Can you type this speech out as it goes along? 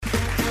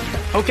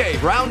Okay,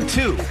 round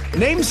 2.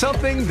 Name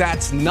something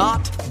that's not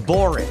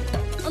boring.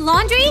 A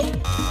laundry?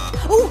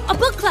 Ooh, a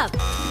book club.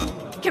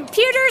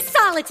 Computer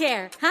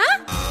solitaire,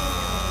 huh?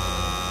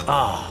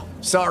 Ah,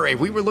 sorry,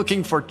 we were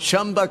looking for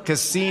Chumba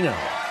Casino.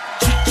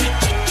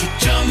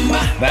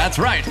 That's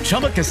right,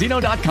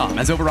 ChumbaCasino.com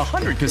has over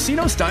 100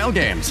 casino-style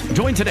games.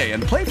 Join today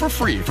and play for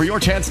free for your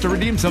chance to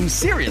redeem some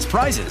serious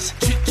prizes.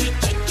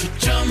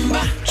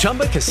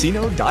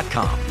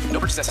 ChumbaCasino.com. No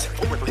purchase necessary.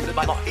 Void where prohibited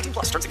by law. 18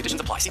 plus. Terms and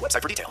conditions apply. See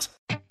website for details.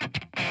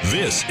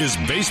 This is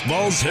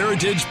Baseball's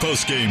Heritage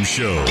Postgame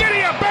Show.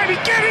 Giddy up, baby!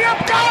 Giddy up,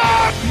 go!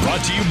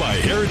 Brought to you by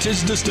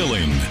Heritage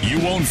Distilling. You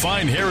won't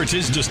find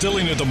Heritage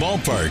Distilling at the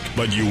ballpark,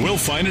 but you will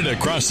find it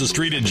across the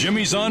street at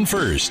Jimmy's on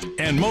First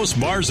and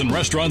most bars and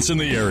restaurants in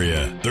the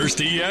area.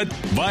 Thirsty yet?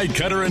 Buy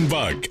Cutter &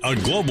 Buck, a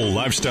global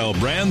lifestyle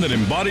brand that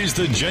embodies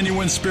the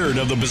genuine spirit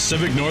of the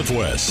Pacific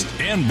Northwest.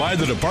 And by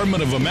the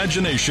Department of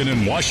Imagination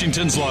in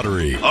Washington's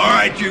Lottery. All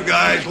right, you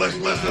guys, let's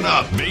listen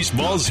up.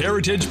 Baseball's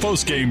Heritage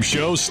Postgame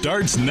Show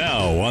starts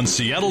now on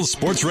Seattle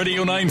Sports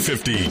Radio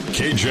 950,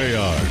 KJR.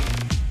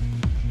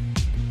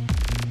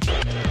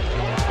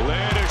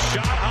 Land a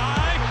shot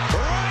high,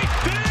 right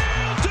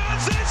field,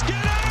 does this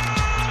get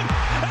on?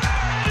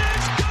 And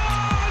it's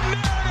gone,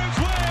 Mariners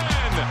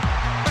win!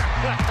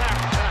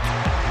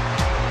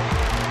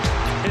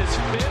 His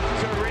 5th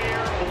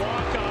career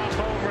walk-off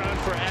home run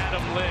for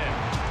Adam Lind.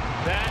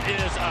 That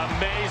is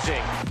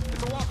amazing.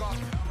 It's a walk-off.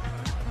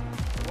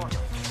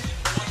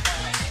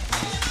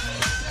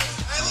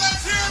 And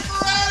let's hear it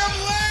for Adam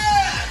Lind!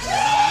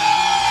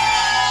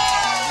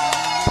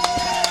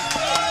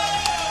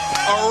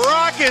 A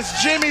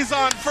raucous Jimmy's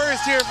on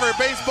First here for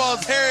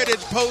Baseball's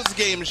Heritage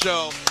Postgame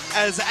Show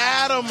as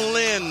Adam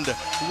Lind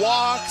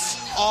walks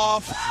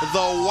off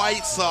the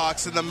White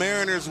Sox and the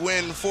Mariners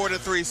win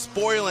 4-3,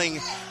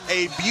 spoiling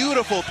a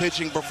beautiful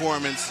pitching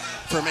performance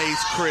from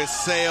ace Chris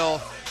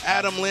Sale.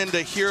 Adam Lind,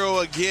 a hero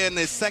again,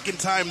 his second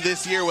time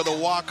this year with a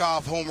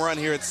walk-off home run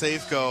here at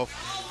Safeco.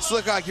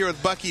 Slickhawk here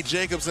with Bucky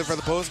Jacobson for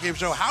the postgame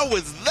show. How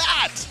was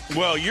that?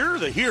 Well, you're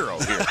the hero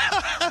here.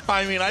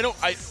 I mean,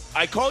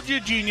 I called you a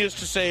genius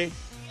to say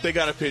they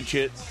got a pinch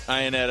hit,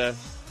 Iannetta,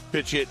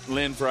 pitch hit,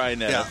 Lind for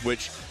Iannetta,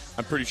 which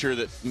I'm pretty sure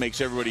that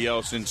makes everybody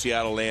else in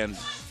Seattle land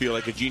feel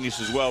like a genius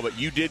as well. But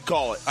you did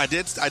call it. I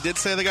did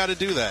say they got to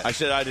do that. I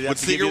said I'd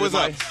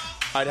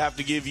have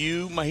to give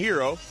you my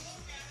hero,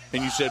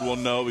 and you said, well,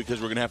 no, because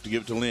we're going to have to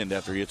give it to Lind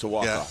after he hits a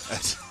walk-off.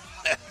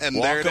 Yeah. And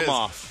walk there it him is.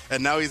 off.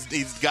 And now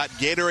he's got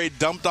Gatorade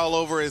dumped all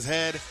over his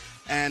head,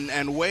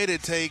 and way to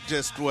take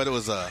just what it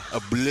was a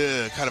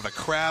kind of a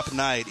crap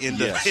night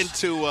into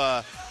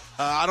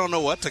I don't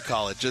know what to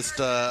call it. Just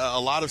a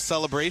lot of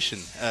celebration.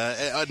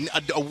 A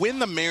win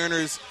the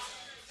Mariners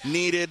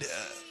needed.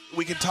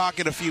 We could talk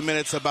in a few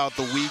minutes about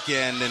the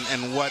weekend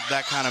and what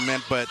that kind of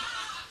meant, but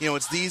you know,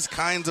 it's these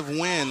kinds of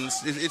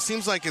wins. It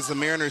seems like as the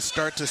Mariners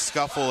start to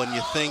scuffle and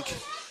you think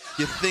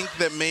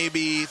that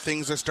maybe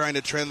things are starting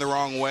to trend the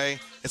wrong way.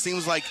 It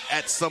seems like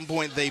at some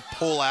point they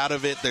pull out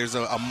of it. There's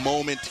a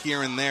moment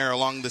here and there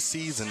along the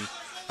season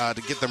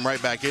to get them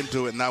right back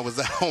into it, and that was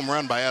that home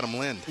run by Adam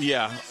Lind.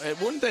 Yeah.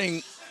 One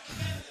thing,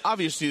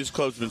 obviously this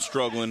club's been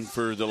struggling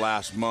for the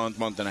last month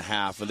and a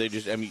half,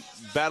 and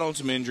battling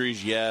some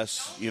injuries,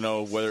 yes,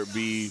 whether it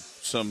be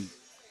some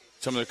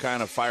of the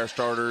kind of fire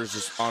starters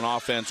just on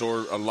offense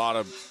or a lot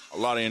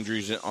of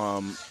injuries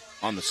on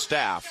the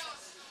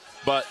staff.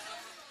 But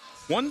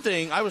one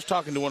thing, I was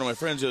talking to one of my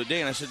friends the other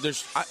day, and I said,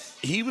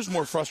 he was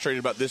more frustrated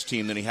about this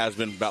team than he has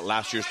been about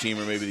last year's team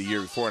or maybe the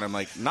year before. And I'm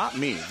like, not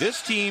me.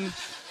 This team,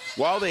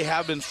 while they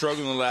have been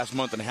struggling the last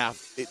month and a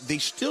half, they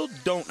still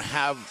don't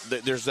have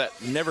there's that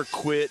never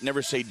quit,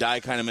 never say die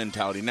kind of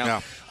mentality.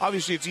 Now,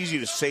 obviously it's easy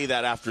to say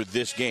that after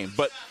this game,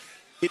 but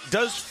it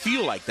does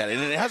feel like that.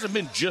 And it hasn't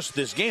been just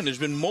this game. There's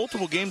been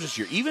multiple games this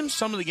year. Even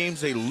some of the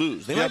games they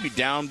lose. They might be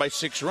down by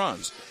 6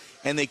 runs.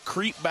 And they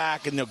creep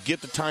back and they'll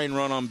get the tying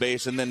run on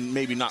base and then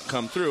maybe not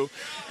come through.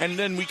 And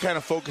then we kind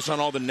of focus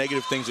on all the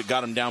negative things that got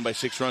them down by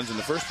 6 runs in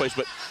the first place.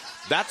 But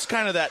that's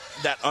kind of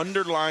that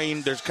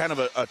underlying, there's kind of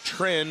a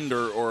trend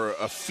or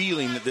a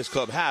feeling that this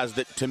club has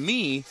that, to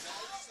me,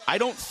 I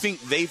don't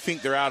think they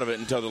think they're out of it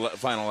until the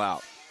final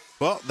out.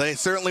 Well, they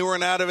certainly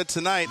weren't out of it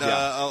tonight.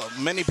 Yeah.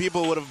 Many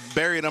people would have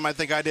buried them. I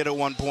think I did at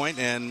one point.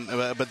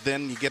 But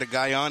then you get a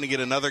guy on, you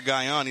get another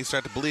guy on. You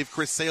start to believe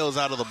Chris Sale is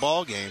out of the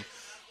ball game.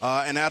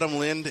 And Adam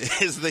Lind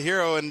is the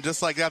hero, and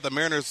just like that, the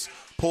Mariners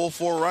pull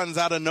 4 runs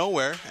out of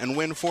nowhere and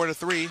win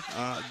 4-3,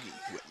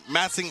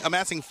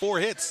 amassing 4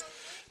 hits.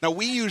 Now,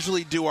 we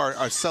usually do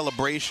our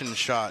celebration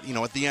shot,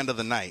 at the end of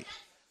the night.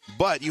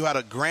 But you had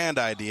a grand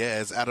idea,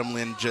 as Adam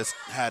Lind just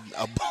had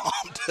a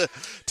bomb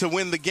to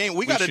win the game.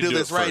 We got to do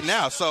this right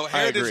now. So,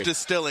 Heritage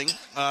Distilling,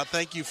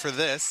 thank you for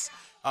this.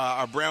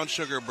 Our brown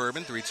sugar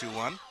bourbon, 3, 2,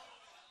 1.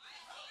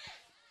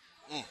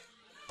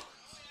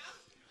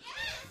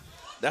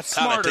 That's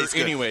smarter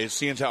anyways,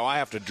 seeing how I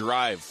have to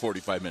drive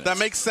 45 minutes. That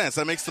makes sense.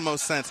 That makes the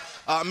most sense.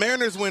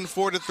 Mariners win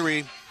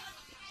 4-3,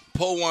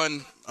 pull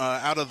one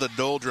out of the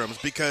doldrums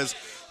because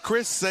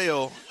Chris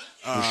Sale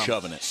was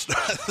shoving it.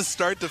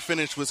 Start to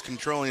finish was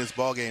controlling his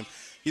ball game.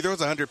 He throws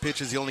 100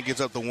 pitches. He only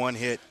gives up the one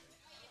hit.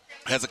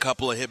 Has a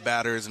couple of hit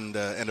batters and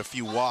a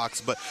few walks.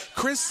 But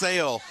Chris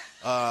Sale,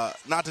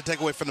 not to take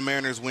away from the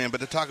Mariners' win,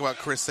 but to talk about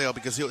Chris Sale,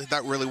 because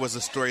that really was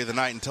the story of the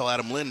night until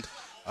Adam Lind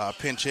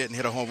pinch hit and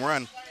hit a home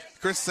run.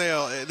 Chris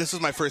Sale, this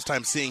was my first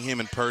time seeing him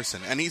in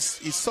person, and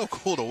he's so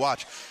cool to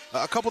watch.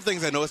 A couple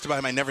things I noticed about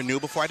him I never knew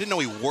before. I didn't know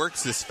he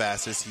works as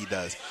fast as he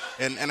does.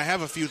 And I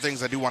have a few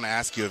things I do want to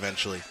ask you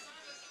eventually,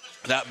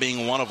 that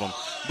being one of them.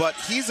 But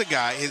he's a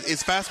guy,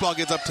 his fastball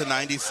gets up to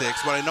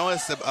 96. What I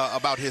noticed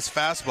about his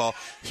fastball,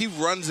 he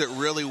runs it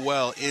really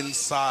well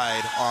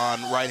inside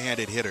on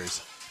right-handed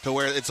hitters to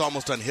where it's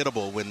almost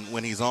unhittable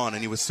when he's on,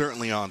 and he was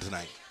certainly on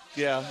tonight.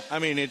 Yeah, I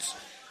mean,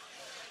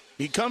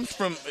 he comes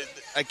from,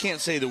 I can't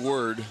say the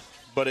word,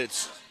 but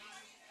it's,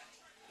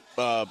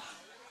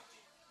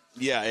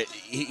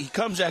 he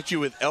comes at you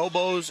with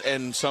elbows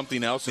and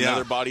something else,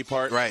 another body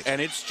part. Right.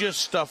 And it's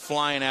just stuff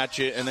flying at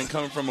you and then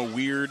coming from a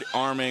weird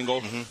arm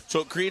angle. Mm-hmm.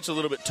 So it creates a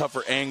little bit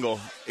tougher angle.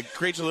 It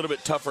creates a little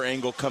bit tougher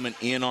angle coming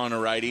in on a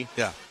righty.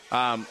 Yeah.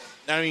 I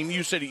mean,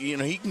 you said,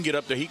 he can get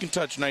up there. He can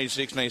touch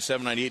 96,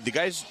 97, 98.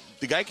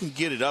 The guy can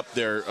get it up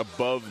there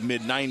above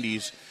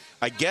mid-90s.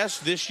 I guess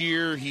this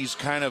year he's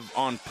kind of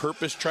on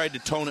purpose tried to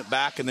tone it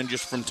back and then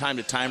just from time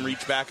to time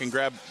reach back and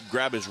grab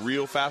his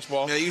real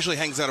fastball. Yeah, he usually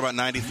hangs out about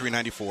 93,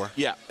 94.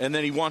 Yeah, and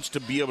then he wants to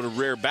be able to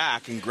rear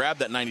back and grab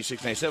that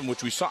 96, 97,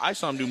 which I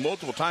saw him do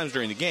multiple times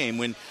during the game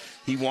when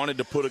he wanted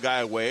to put a guy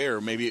away or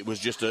maybe it was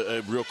just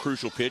a real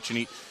crucial pitch,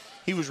 and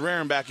he was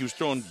rearing back. He was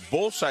throwing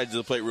both sides of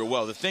the plate real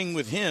well. The thing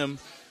with him,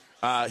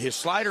 his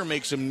slider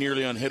makes him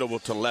nearly unhittable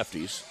to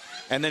lefties.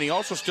 And then he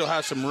also still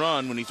has some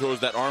run when he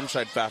throws that arm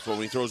side fastball.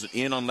 When he throws it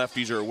in on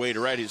lefties or away to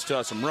righties, it still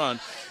has some run.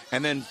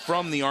 And then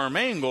from the arm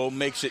angle,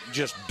 makes it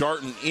just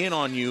darting in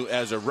on you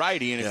as a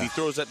righty. And if he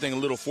throws that thing a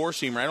little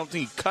four-seamer, I don't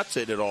think he cuts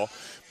it at all,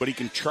 but he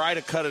can try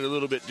to cut it a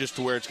little bit just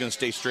to where it's going to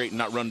stay straight and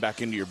not run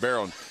back into your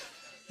barrel. And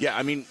yeah,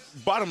 I mean,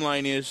 bottom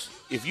line is,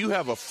 if you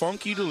have a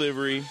funky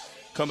delivery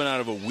coming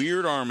out of a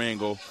weird arm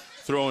angle,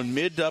 throwing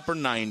mid to upper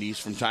 90s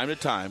from time to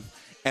time,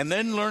 and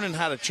then learning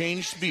how to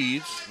change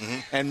speeds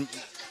and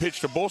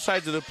pitch to both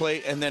sides of the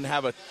plate and then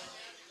have a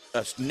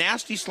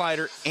nasty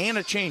slider and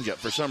a changeup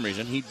for some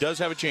reason. He does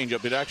have a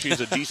changeup. It actually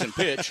is a decent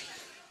pitch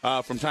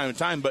from time to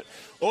time. But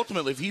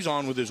ultimately, if he's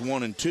on with his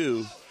 1 and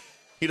 2,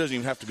 he doesn't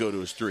even have to go to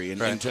his 3.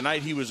 And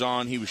tonight he was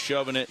on. He was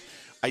shoving it.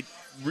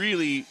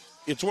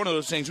 It's one of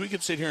those things. We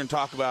could sit here and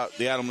talk about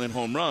the Adam Lind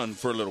home run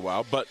for a little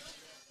while, but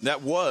there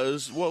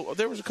was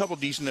a couple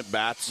decent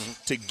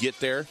at-bats to get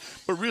there.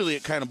 But really,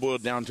 it kind of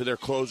boiled down to their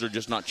closer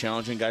just not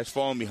challenging guys,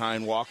 falling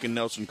behind, walking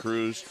Nelson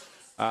Cruz.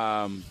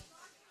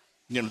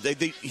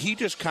 He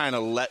just kind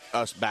of let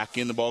us back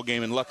in the ball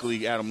game, and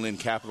luckily Adam Lind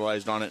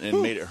capitalized on it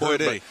and made it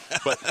hurt.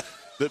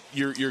 But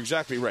you're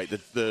exactly right.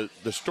 The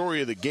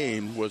story of the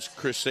game was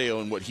Chris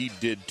Sale and what he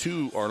did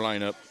to our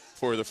lineup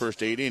for the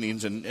first 8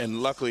 innings,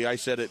 and luckily I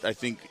said it. I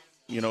think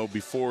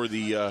before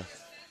the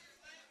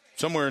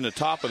somewhere in the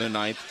top of the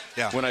ninth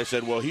when I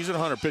said, well, he's at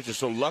 100 pitches,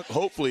 so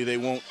hopefully they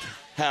won't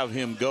have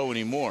him go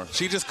anymore.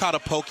 She just caught a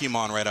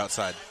Pokemon right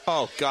outside.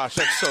 Oh gosh,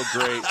 that's so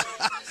great.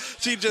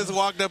 She just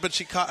walked up and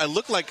she caught. It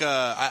looked like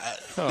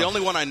the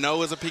only one I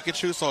know is a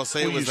Pikachu, so I'll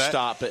say it was that.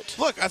 Stop it.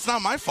 Look, that's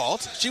not my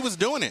fault. She was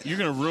doing it. You're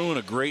going to ruin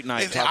a great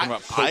night talking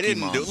about Pokemon. I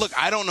didn't do it. Look,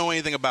 I don't know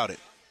anything about it.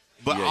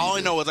 But all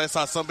I know is I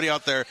saw somebody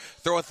out there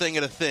throw a thing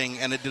at a thing,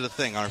 and it did a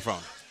thing on her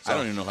phone. So, I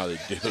don't even know how they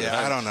do it. Yeah,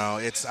 I don't know.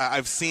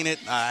 I've seen it.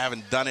 I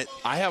haven't done it.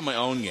 I have my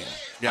own game.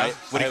 Yeah.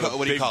 What do you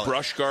call it? Big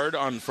brush guard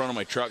on front of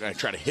my truck, and I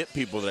try to hit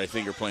people that I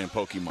think are playing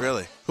Pokemon.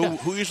 Really?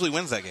 Who usually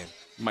wins that game?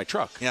 My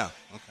truck. Yeah.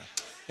 Okay.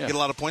 Yeah. Get a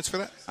lot of points for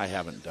that? I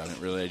haven't done it,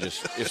 really.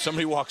 If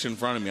somebody walks in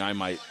front of me, I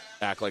might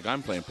act like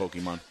I'm playing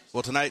Pokemon.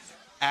 Well, tonight,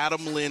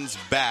 Adam Lind's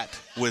bat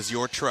was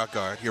your truck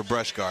guard, your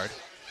brush guard,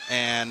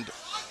 and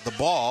the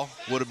ball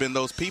would have been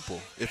those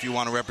people, if you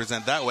want to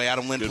represent that way.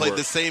 Adam Lind played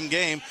the same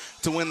game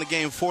to win the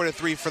game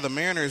 4-3 for the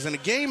Mariners, in a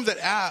game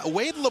that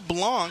Wade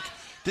LeBlanc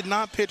did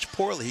not pitch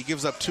poorly. He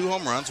gives up 2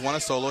 home runs, 1 a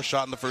solo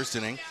shot in the first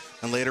inning,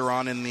 and later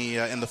on in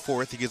the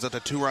fourth, he gives up a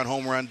 2-run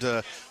home run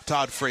to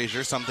Todd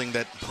Frazier, something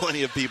that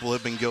plenty of people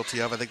have been guilty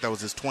of. I think that was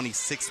his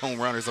 26th home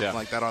run or something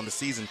like that on the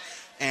season.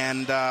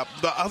 And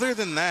but other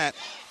than that,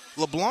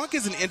 LeBlanc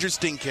is an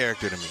interesting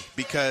character to me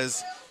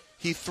because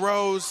he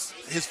throws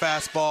his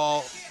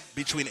fastball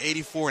between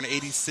 84 and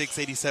 86,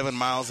 87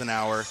 miles an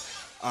hour.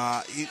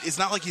 It's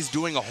not like he's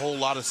doing a whole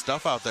lot of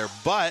stuff out there,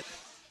 but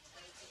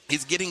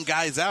he's getting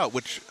guys out,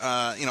 which,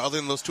 other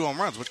than those 2 home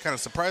runs, which kind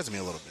of surprised me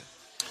a little bit.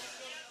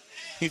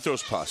 He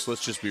throws pus.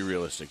 Let's just be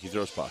realistic. He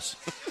throws pus.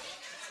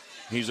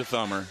 He's a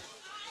thumber,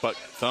 but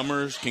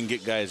thumbers can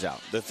get guys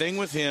out. The thing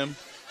with him,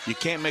 you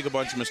can't make a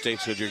bunch of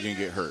mistakes because you're going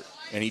to get hurt.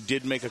 And he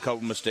did make a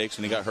couple mistakes,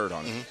 and he got hurt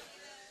on it.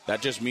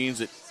 That just means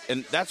that,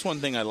 and that's one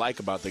thing I like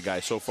about the guy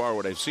so far,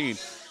 what I've seen.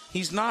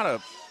 He's not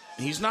a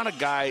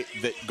guy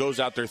that goes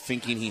out there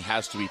thinking he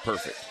has to be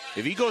perfect.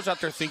 If he goes out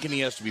there thinking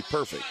he has to be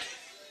perfect,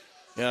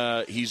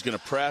 he's going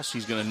to press,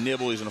 he's going to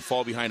nibble, he's going to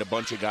fall behind a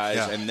bunch of guys,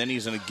 and then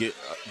he's going to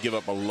give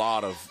up a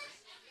lot of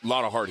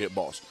hard hit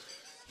balls.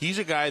 He's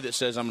a guy that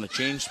says, I'm going to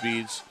change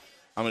speeds,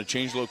 I'm going to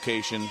change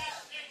location.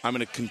 I'm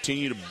going to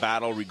continue to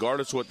battle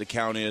regardless of what the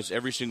count is,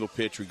 every single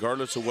pitch,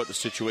 regardless of what the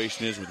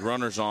situation is with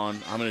runners on.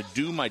 I'm going to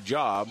do my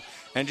job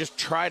and just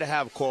try to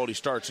have quality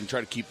starts and try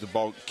to keep the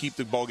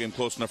ball game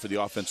close enough for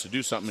the offense to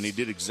do something. And he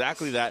did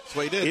exactly that. That's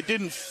what he did. It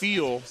didn't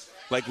feel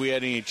like we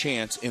had any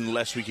chance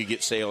unless we could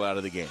get Sale out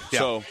of the game. Yeah.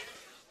 So,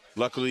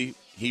 luckily,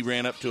 he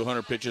ran up to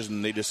 100 pitches,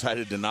 and they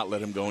decided to not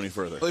let him go any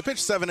further. Well, he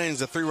pitched 7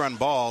 innings, a 3-run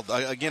ball.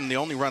 Again, the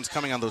only runs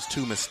coming on those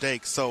 2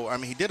 mistakes. So, I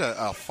mean, he did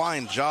a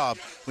fine job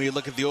when you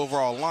look at the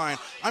overall line.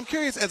 I'm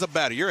curious, as a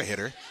batter, you're a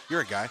hitter,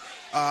 you're a guy.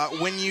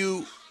 When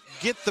you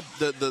get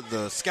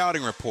the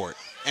scouting report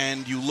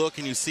and you look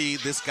and you see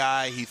this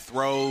guy, he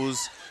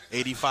throws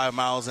 85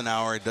 miles an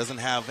hour, doesn't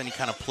have any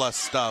kind of plus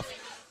stuff,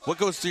 what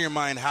goes through your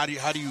mind? How do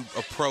you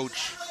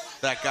approach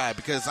that guy?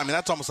 Because, I mean,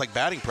 that's almost like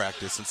batting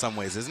practice in some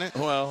ways, isn't it?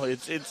 Well,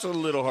 it's a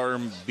little harder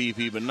than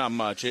BP, but not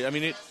much. I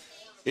mean,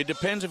 it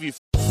depends if you...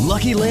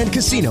 Lucky Land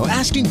Casino,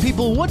 asking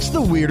people, what's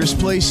the weirdest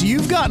place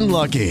you've gotten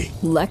lucky?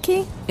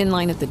 Lucky? In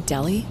line at the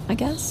deli, I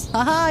guess?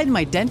 Aha, in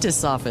my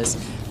dentist's office.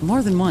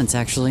 More than once,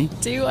 actually.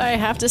 Do I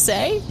have to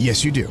say?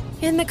 Yes, you do.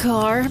 In the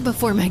car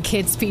before my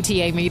kids'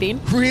 PTA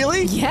meeting.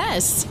 Really?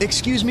 Yes.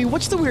 Excuse me,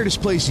 what's the weirdest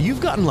place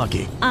you've gotten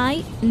lucky?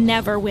 I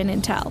never win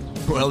and tell.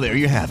 Well, there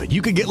you have it.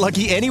 You can get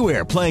lucky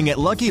anywhere, playing at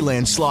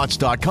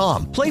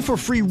LuckyLandSlots.com. Play for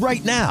free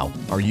right now.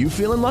 Are you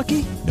feeling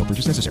lucky? No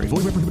purchase necessary.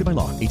 Void where prohibited by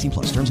law.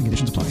 18+. Terms and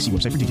conditions apply. See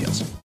website for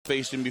details.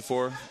 Faced him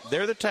before.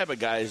 They're the type of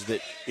guys that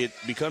it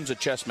becomes a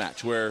chess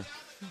match where...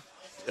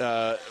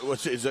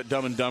 is that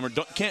Dumb and Dumber?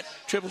 Can't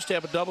triple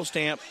stamp a double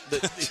stamp.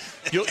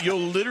 You'll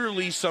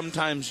literally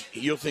sometimes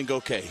you'll think,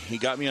 okay, he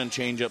got me on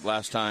changeup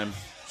last time,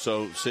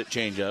 so sit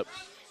changeup,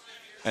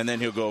 and then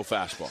he'll go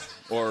fastball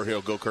or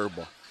he'll go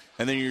curveball,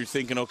 and then you're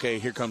thinking, okay,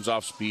 here comes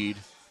off speed.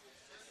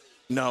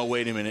 No,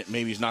 wait a minute,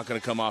 maybe he's not going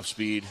to come off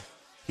speed.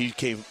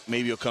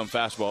 Maybe he'll come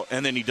fastball,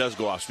 and then he does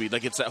go off speed.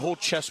 Like it's that whole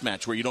chess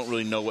match where you don't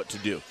really know what to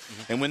do,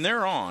 and when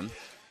they're on.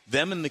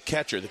 Them and the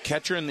catcher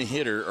and the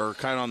hitter are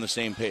kind of on the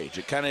same page.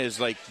 It kind of is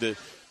like the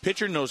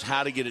pitcher knows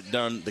how to get it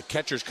done. The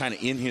catcher's kind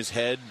of in his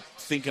head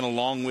thinking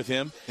along with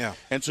him. Yeah.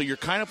 And so you're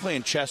kind of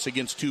playing chess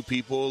against 2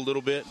 people a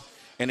little bit.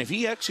 And if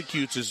he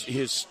executes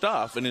his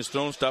stuff and his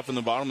throwing stuff in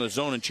the bottom of the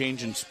zone and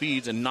changing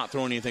speeds and not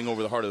throwing anything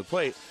over the heart of the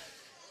plate,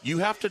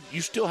 you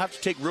still have to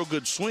take real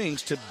good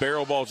swings to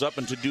barrel balls up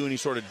and to do any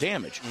sort of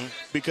damage.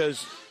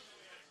 Because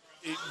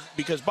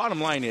bottom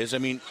line is, I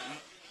mean,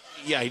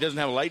 yeah, he doesn't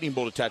have a lightning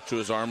bolt attached to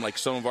his arm like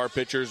some of our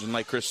pitchers and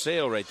like Chris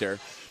Sale right there.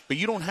 But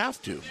you don't have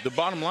to. The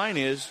bottom line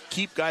is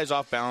keep guys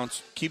off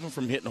balance, keep them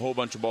from hitting a whole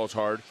bunch of balls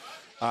hard.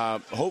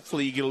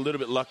 Hopefully you get a little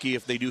bit lucky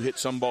if they do hit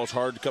some balls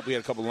hard. We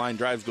had a couple line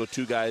drives, go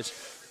 2 guys.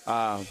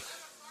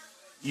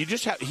 He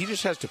just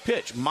has to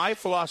pitch. My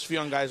philosophy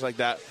on guys like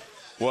that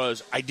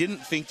was I didn't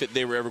think that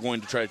they were ever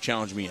going to try to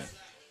challenge me in.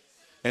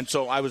 And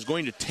so I was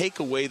going to take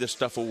away the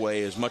stuff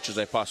away as much as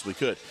I possibly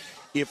could.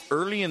 If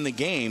early in the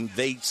game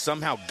they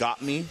somehow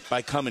got me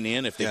by coming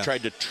in, if they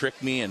tried to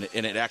trick me and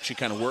it actually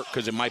kind of worked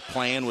because my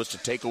plan was to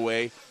take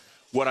away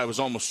what I was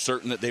almost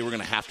certain that they were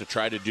going to have to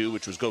try to do,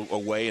 which was go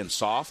away and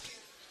soft.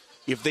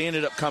 If they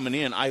ended up coming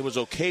in, I was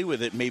okay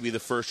with it maybe the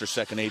first or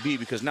second AB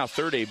because now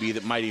third AB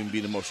that might even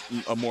be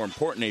a more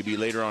important AB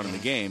later on in the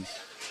game.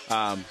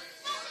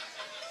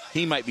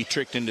 He might be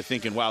tricked into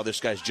thinking, wow, this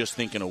guy's just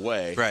thinking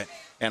away. Right.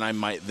 And I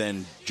might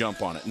then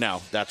jump on it.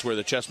 Now, that's where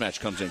the chess match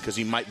comes in because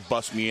he might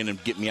bust me in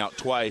and get me out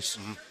twice,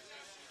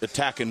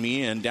 attacking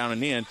me in, down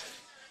and in,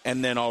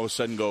 and then all of a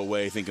sudden go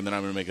away thinking that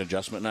I'm going to make an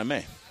adjustment, and I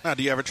may. Now,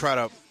 do you ever try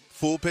to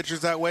fool pitchers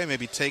that way?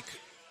 Maybe take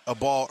a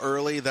ball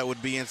early that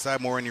would be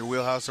inside, more in your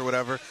wheelhouse or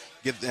whatever,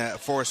 get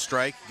for a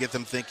strike, get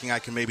them thinking I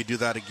can maybe do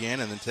that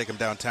again, and then take them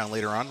downtown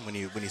later on when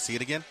you see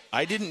it again?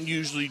 I didn't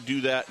usually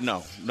do that.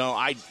 No,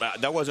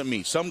 that wasn't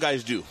me. Some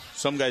guys do.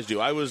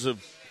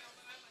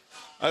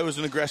 I was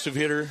an aggressive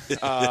hitter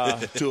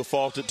to a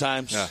fault at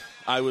times. Yeah.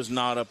 I was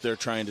not up there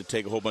trying to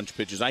take a whole bunch of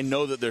pitches. I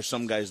know that there's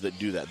some guys that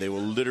do that. They will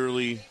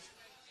literally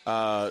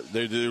they're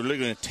literally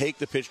going to take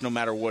the pitch no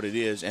matter what it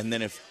is, and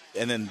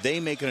then they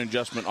make an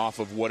adjustment off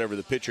of whatever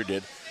the pitcher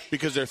did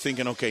because they're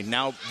thinking, okay,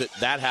 now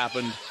that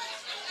happened,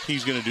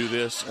 he's going to do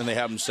this, and they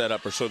have him set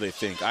up, or so they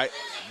think.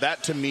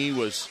 That to me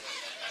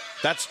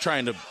that's just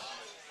trying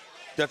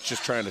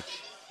to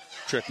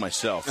trick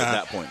myself at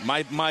that point.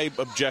 My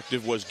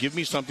objective was give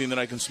me something that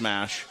I can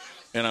smash,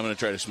 and I'm going to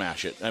try to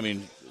smash it. I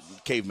mean,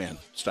 caveman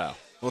style.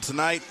 Well,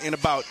 tonight, in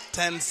about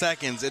 10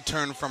 seconds, it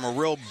turned from a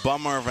real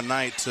bummer of a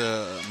night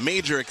to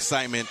major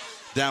excitement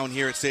down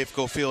here at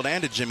Safeco Field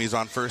and at Jimmy's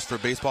on First for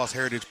Baseball's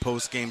Heritage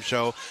Postgame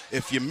Show.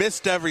 If you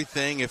missed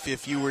everything,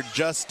 if you were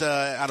just,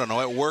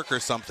 at work or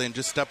something,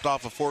 just stepped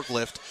off a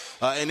forklift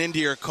and into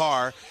your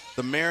car,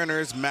 the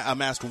Mariners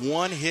amassed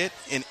 1 hit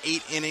in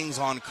 8 innings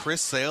on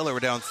Chris Sale. They were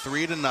down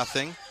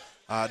 3-0,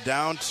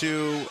 down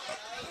to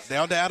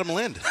Adam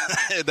Lind.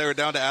 They were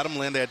down to Adam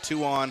Lind. They had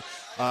 2 on,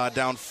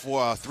 down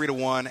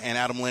 3-1, and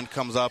Adam Lind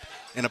comes up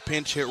in a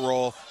pinch hit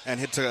roll and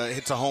hits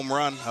a home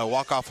run, a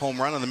walk-off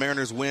home run, and the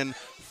Mariners win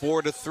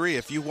 4-3.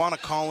 If you want to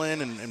call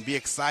in and be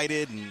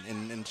excited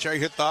and share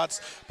your thoughts,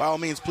 by all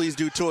means, please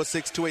do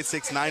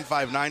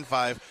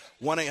 206-286-9595.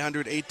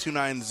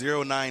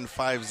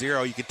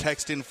 1-800-829-0950. You can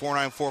text in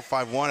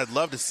 49451. I'd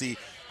love to see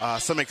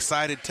some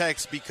excited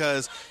texts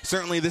because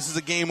certainly this is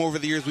a game over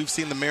the years. We've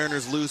seen the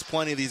Mariners lose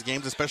plenty of these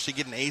games, especially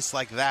getting an ace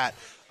like that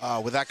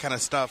with that kind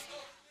of stuff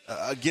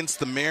against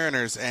the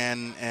Mariners.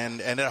 And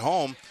at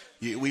home,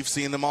 we've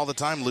seen them all the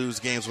time lose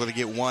games where they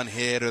get one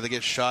hit or they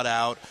get shut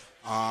out.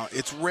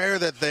 It's rare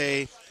that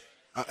they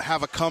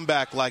have a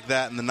comeback like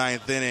that in the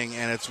ninth inning,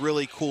 and it's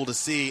really cool to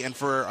see. And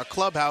for a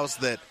clubhouse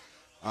that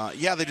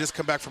they just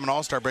come back from an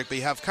all-star break, but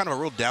you have kind of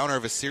a real downer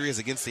of a series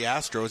against the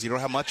Astros. You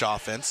don't have much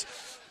offense,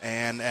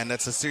 and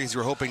that's a series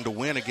you're hoping to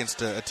win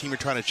against a team you're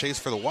trying to chase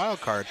for the wild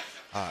card.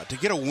 To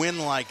get a win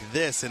like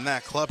this in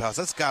that clubhouse,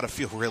 that's got to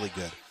feel really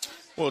good.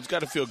 Well, it's got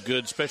to feel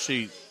good,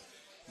 especially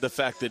the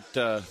fact that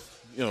the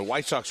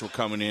White Sox were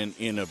coming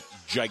in a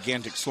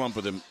gigantic slump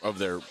of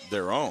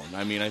their own.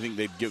 I mean, I think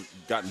they'd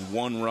gotten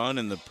one run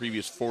in the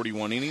previous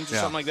 41 innings or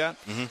something like that.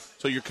 Mm-hmm.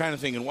 So you're kind of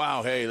thinking,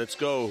 wow, hey, let's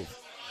go.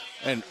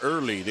 And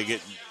early, they get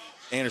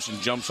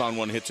Anderson jumps on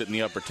one, hits it in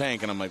the upper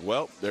tank, and I'm like,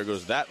 well, there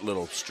goes that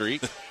little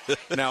streak.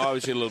 Now,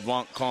 obviously,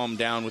 LeBlanc calmed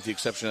down with the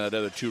exception of that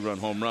other 2-run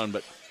home run,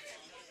 but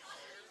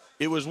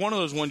it was one of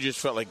those ones you just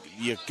felt like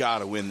you got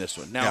to win this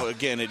one. Now,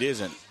 again, it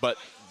isn't, but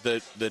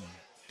the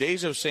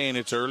days of saying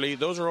it's early,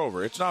 those are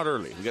over. It's not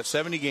early. We got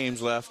 70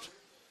 games left.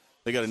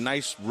 They got a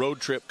nice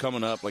road trip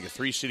coming up, like a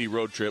 3-city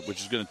road trip,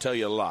 which is going to tell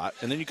you a lot.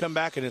 And then you come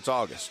back and it's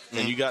August,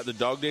 and you got the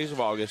dog days of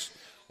August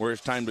where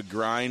it's time to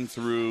grind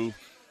through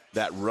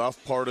that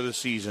rough part of the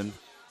season.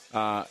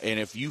 And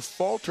if you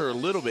falter a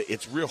little bit,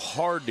 it's real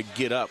hard to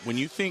get up. When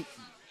you're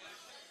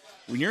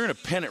in a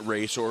pennant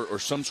race or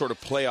some sort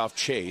of playoff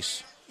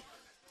chase,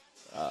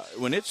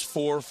 when it's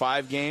 4 or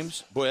 5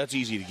 games, boy, that's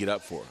easy to get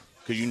up for.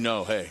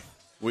 Because hey,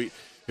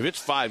 if it's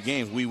 5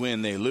 games, we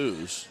win, they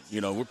lose.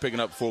 We're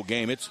picking up full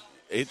game. It's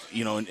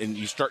and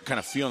you start kind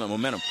of feeling that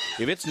momentum.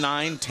 If it's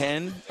 9,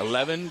 10,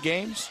 11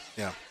 games,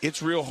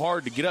 it's real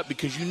hard to get up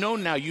because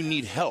now you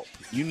need help.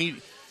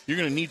 You're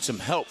going to need some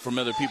help from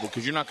other people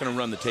because you're not going to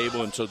run the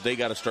table, and so they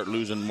got to start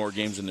losing more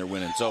games than they're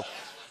winning. So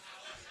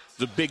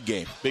it's a big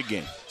game.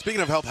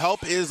 Speaking of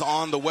help is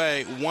on the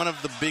way. One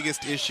of the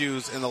biggest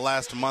issues in the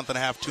last month and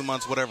a half, 2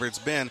 months, whatever it's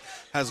been,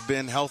 has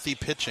been healthy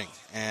pitching.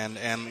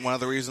 And one of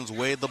the reasons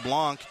Wade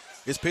LeBlanc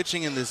is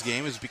pitching in this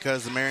game is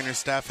because the Mariners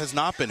staff has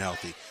not been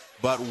healthy.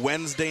 But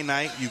Wednesday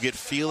night, you get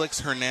Felix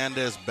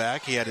Hernandez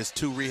back. He had his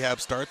 2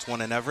 rehab starts,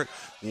 one in Everett,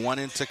 one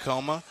in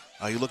Tacoma.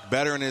 He looked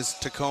better in his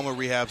Tacoma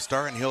rehab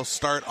start, and he'll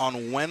start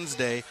on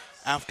Wednesday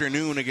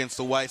afternoon against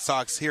the White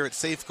Sox here at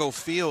Safeco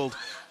Field.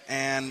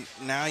 And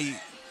now you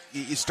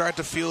start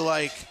to feel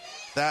like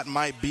that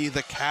might be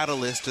the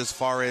catalyst as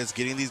far as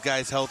getting these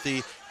guys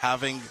healthy,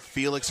 having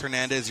Felix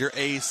Hernandez, your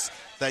ace,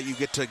 that you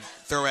get to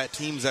throw at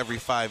teams every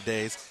 5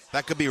 days.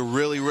 That could be a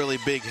really, really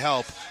big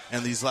help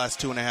in these last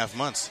 2.5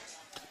 months.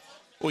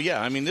 Well,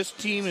 yeah, I mean, this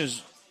team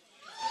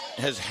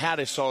has had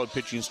a solid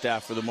pitching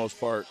staff for the most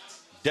part.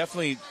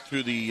 Definitely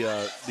through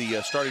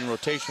the starting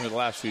rotation for the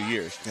last few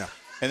years. Yeah.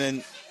 And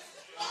then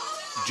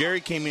Jerry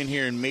came in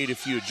here and made a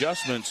few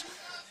adjustments,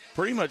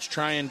 pretty much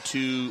trying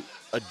to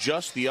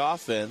adjust the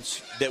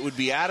offense that would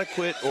be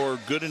adequate or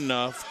good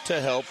enough to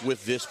help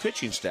with this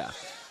pitching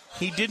staff.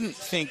 He didn't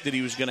think that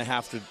he was going to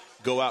have to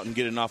go out and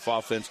get enough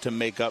offense to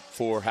make up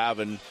for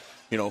having,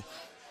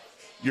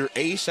 your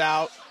ace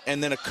out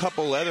and then a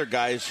couple other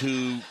guys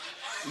who –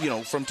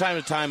 from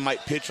time to time might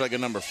pitch like a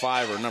number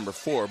 5 or a number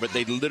 4, but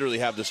they literally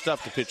have the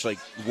stuff to pitch like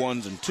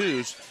 1s and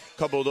 2s. A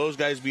couple of those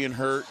guys being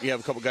hurt. You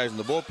have a couple guys in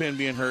the bullpen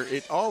being hurt.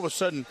 All of a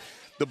sudden,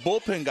 the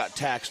bullpen got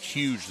taxed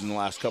huge in the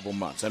last couple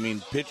months. I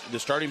mean, the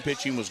starting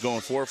pitching was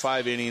going 4 or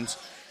 5 innings.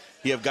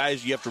 You have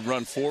guys, you have to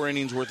run 4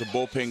 innings worth of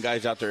bullpen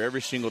guys out there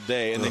every single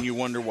day, and then you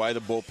wonder why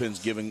the bullpen's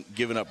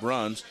giving up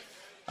runs.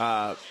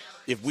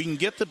 If we can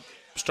get the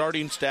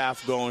starting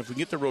staff going, if we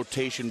get the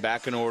rotation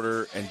back in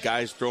order and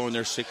guys throwing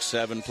their 6,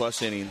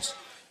 7+ innings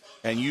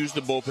and use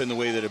the bullpen the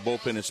way that a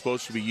bullpen is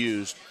supposed to be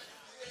used,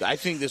 I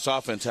think this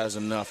offense has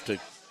enough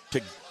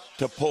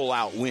to pull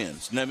out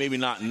wins. Now, maybe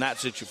not in that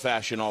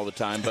fashion all the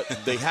time, but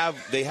they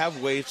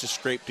have ways to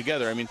scrape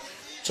together. I mean,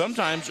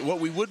 sometimes what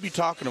we would be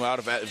talking about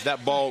if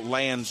that ball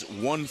lands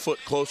 1 foot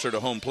closer to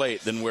home plate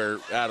than where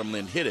Adam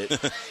Lind hit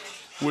it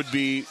would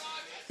be,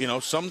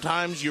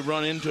 sometimes you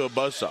run into a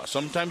buzzsaw.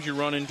 Sometimes you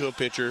run into a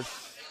pitcher.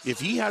 If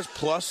he has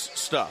plus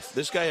stuff,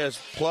 this guy has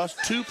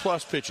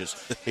 2+ pitches.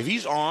 If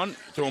he's on,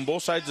 throwing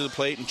both sides of the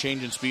plate and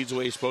changing speeds the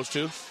way he's supposed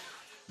to,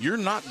 you're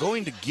not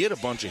going to get a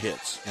bunch of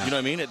hits. Yeah. You know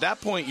what I mean? At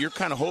that point, you're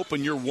kind of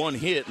hoping your one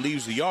hit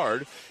leaves the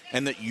yard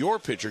and that your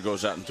pitcher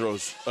goes out and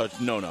throws a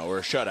no-no or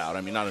a shutout.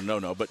 I mean, not a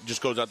no-no, but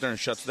just goes out there and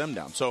shuts them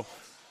down. So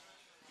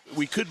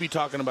we could be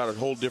talking about a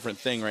whole different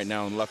thing right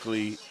now, and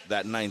luckily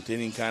that 9th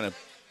inning kind of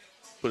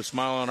put a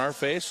smile on our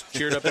face,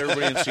 cheered up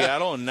everybody in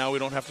Seattle, and now we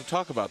don't have to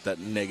talk about that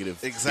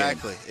negative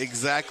Exactly.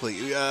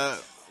 game.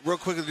 Real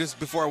quickly, just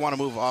before I want to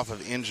move off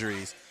of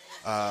injuries,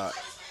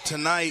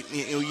 tonight,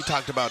 you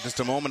talked about just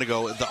a moment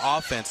ago the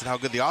offense and how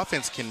good the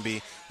offense can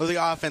be. Well,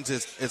 the offense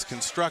is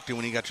constructed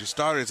when you got your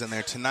starters in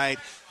there. Tonight,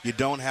 you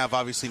don't have,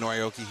 obviously,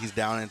 Norioki. He's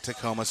down in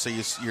Tacoma, so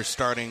you're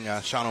starting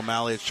Sean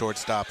O'Malley at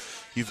shortstop.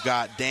 You've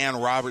got Dan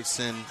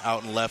Robertson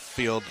out in left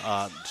field.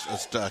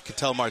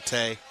 Ketel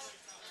Marte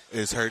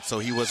is hurt, so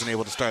he wasn't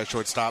able to start at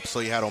shortstop. So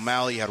you had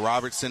O'Malley, you had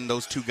Robertson,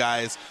 those two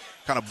guys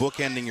kind of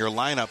bookending your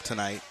lineup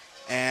tonight.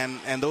 And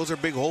those are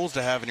big holes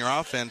to have in your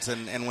offense.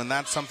 And when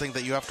that's something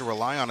that you have to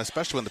rely on,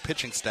 especially when the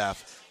pitching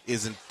staff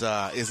isn't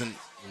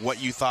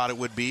what you thought it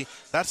would be,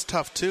 that's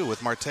tough too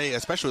with Marte,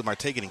 especially with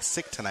Marte getting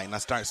sick tonight and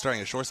not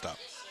starting at shortstop.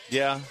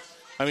 Yeah.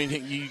 I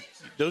mean,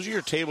 those are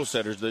your table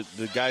setters,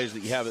 the guys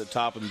that you have at the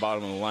top and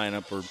bottom of the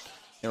lineup, or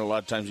a lot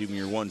of times even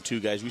your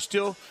 1-2 guys. We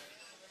still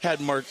had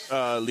Mark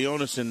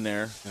Leonis in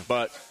there,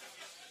 but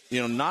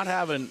not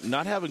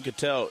having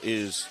Ketel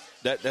is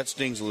that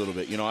stings a little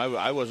bit.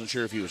 I wasn't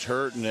sure if he was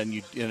hurt, and then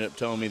you ended up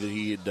telling me that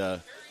he had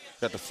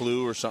got the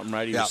flu or something,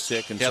 right? He was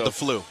sick, and he had the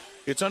flu.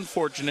 It's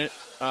unfortunate.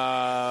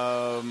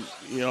 Luckily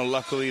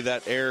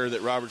that error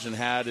that Robertson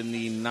had in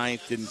the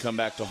ninth didn't come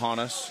back to haunt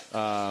us.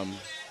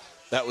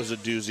 That was a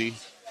doozy.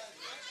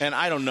 And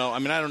I don't know. I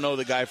mean, I don't know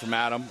the guy from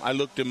Adam. I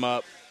looked him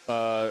up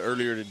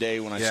earlier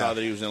today when I saw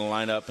that he was in the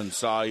lineup and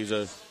saw he's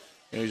a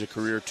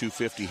career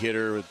 250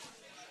 hitter with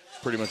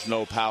pretty much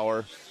no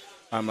power.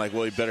 I'm like,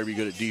 well, he better be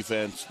good at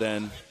defense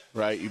then,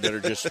 right? You better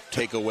just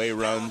take away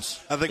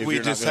runs. I think we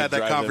just had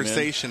that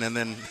conversation, and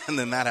then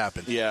that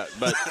happened. Yeah,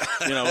 but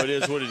it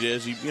is what it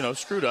is. He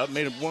screwed up,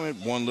 made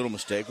one little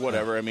mistake,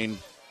 whatever. I mean,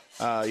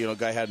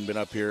 guy hadn't been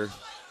up here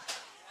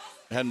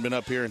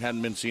and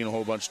hadn't been seeing a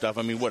whole bunch of stuff.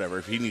 I mean, whatever.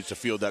 If he needs to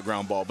field that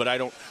ground ball, but I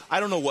don't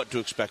know what to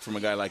expect from a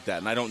guy like that,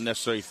 and I don't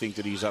necessarily think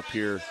that he's up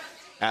here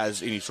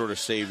as any sort of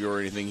savior or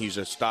anything. He's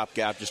a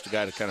stopgap, just a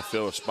guy to kind of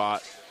fill a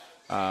spot.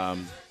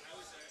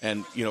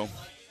 And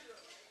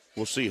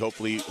we'll see.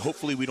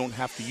 Hopefully we don't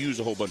have to use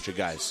a whole bunch of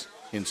guys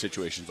in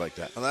situations like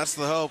that. Well, that's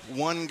the hope.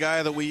 One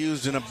guy that we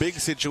used in a big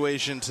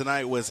situation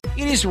tonight was...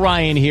 It is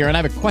Ryan here, and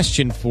I have a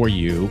question for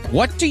you.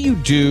 What do you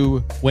do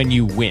when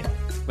you win?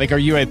 Like, are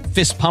you a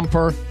fist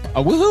pumper,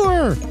 a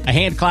woohooer, a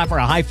hand clapper,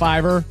 a high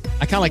fiver?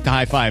 I kind of like the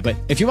high five, but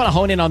if you want to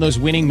hone in on those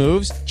winning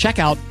moves, check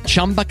out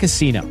Chumba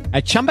Casino.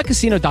 At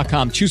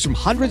ChumbaCasino.com, choose from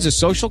hundreds of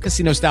social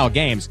casino-style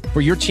games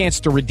for your chance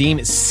to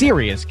redeem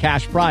serious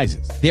cash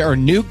prizes. There are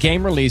new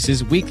game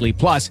releases weekly,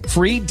 plus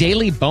free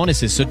daily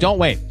bonuses, so don't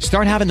wait.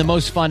 Start having the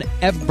most fun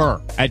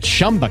ever at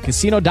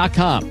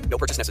ChumbaCasino.com. No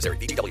purchase necessary.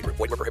 VGW. Void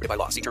where prohibited by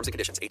law. See terms and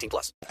conditions.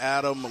 18+.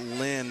 Adam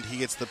Lind, he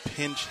gets the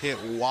pinch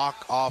hit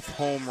walk-off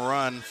home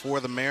run for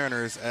the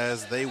Mariners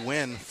as they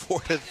win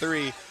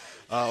 4-3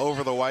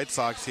 over the White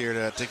Sox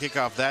here to kick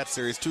off that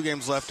series. 2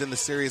 games left in the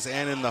series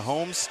and in the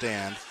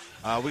homestand.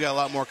 We got a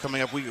lot more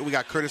coming up. We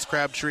got Curtis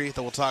Crabtree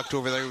that we'll talk to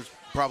over there, who's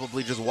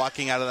probably just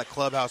walking out of that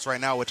clubhouse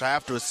right now, which I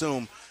have to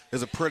assume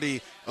is a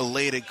pretty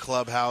elated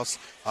clubhouse.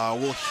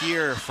 We'll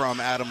hear from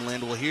Adam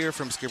Lind. We'll hear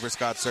from Skipper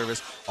Scott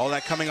Service. All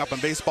that coming up on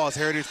Baseball's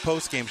Heritage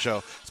Postgame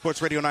Show.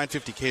 Sports Radio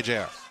 950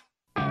 KJR.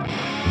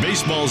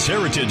 Baseball's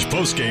Heritage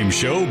Postgame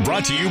Show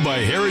brought to you by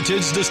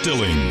Heritage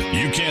Distilling.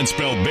 You can't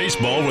spell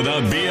baseball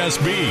without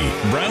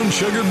BSB. Brown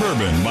Sugar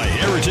Bourbon by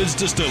Heritage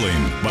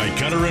Distilling, by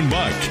Cutter &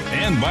 Buck,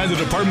 and by the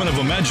Department of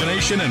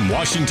Imagination and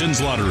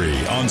Washington's Lottery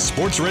on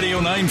Sports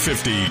Radio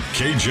 950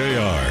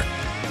 KJR.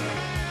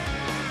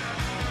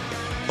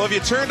 Well, if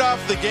you turned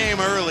off the game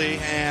early,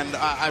 and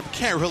I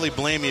can't really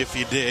blame you if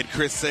you did,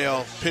 Chris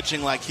Sale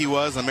pitching like he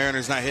was, the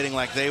Mariners not hitting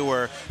like they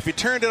were. If you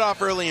turned it off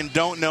early and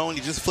don't know and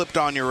you just flipped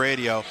on your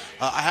radio,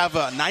 I have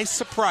a nice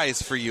surprise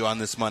for you on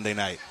this Monday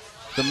night.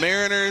 The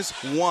Mariners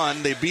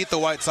won. They beat the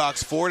White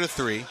Sox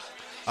 4-3,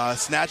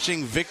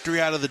 snatching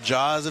victory out of the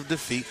jaws of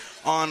defeat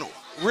on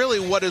really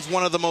what is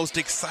one of the most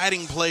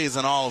exciting plays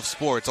in all of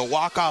sports, a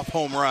walk-off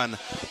home run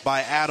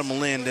by Adam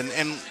Lind.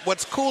 And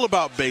what's cool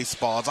about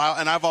baseball,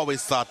 and I've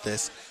always thought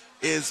this,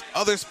 is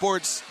other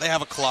sports, they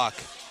have a clock.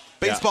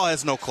 Baseball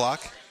has no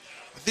clock.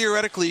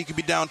 Theoretically, you could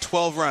be down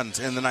 12 runs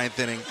in the ninth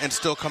inning and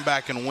still come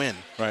back and win.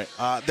 Right.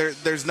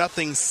 There's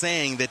nothing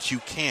saying that you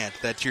can't,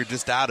 that you're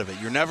just out of it.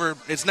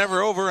 It's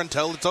never over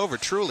until it's over,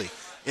 truly,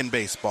 in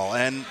baseball.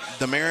 And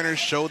the Mariners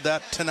showed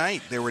that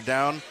tonight. They were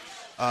down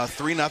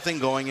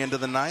 3-0 going into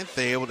the ninth.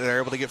 They're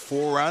able to get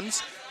 4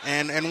 runs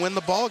and win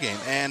the ball game.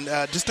 And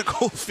just a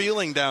cool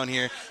feeling down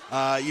here.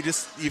 You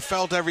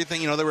felt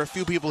everything. There were a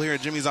few people here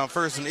at Jimmy's on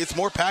First, and it's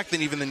more packed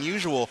than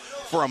usual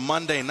for a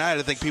Monday night.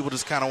 I think people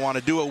just kind of want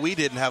to do what we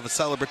did and have a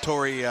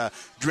celebratory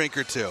drink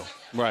or two.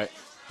 Right.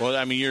 Well,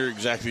 I mean, you're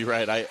exactly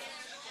right.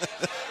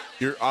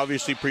 You're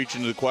obviously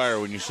preaching to the choir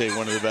when you say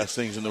one of the best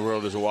things in the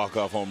world is a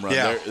walk-off home run.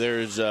 Yeah.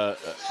 There's, and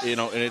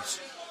it's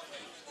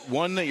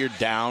one that you're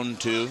down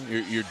to.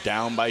 You're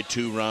down by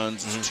 2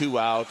 runs. It's 2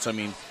 outs. I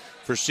mean,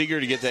 for Seager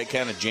to get that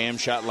kind of jam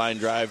shot line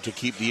drive to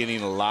keep the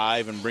inning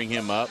alive and bring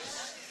him up,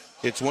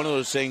 it's one of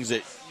those things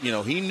that,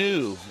 he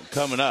knew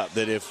coming up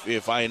that if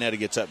Iannetta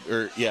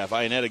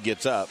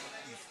gets up,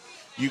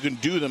 you can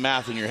do the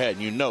math in your head.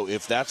 And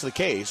if that's the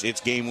case,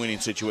 it's game-winning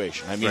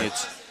situation. I mean,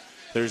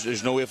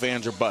 There's no ifs,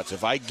 ands, or buts.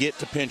 If I get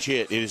to pinch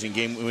hit, it is in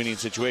game-winning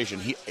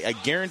situation. I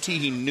guarantee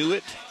he knew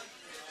it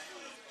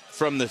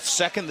from the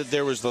second that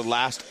there was the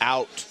last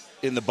out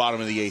in the bottom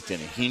of the 8th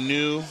inning. He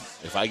knew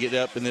if I get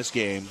up in this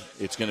game,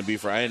 it's going to be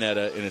for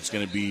Iannetta, and it's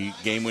going to be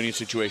game-winning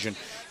situation,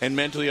 and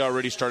mentally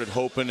already started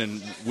hoping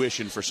and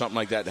wishing for something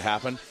like that to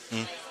happen.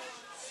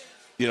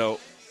 You know,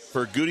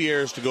 for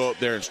Gutierrez to go up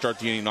there and start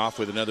the inning off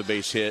with another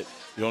base hit,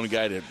 the only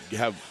guy to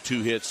have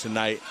 2 hits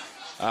tonight,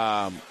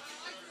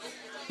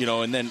 you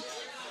know, and then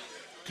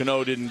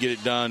Cano didn't get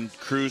it done.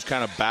 Cruz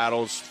kind of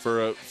battles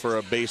for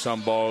a base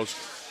on balls.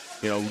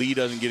 You know, Lee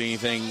doesn't get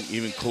anything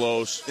even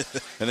close.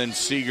 And then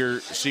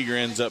Seager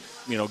ends up,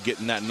 you know,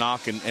 getting that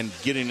knock and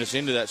getting us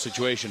into that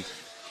situation.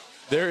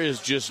 There is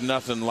just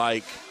nothing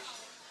like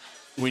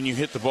when you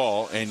hit the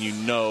ball and you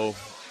know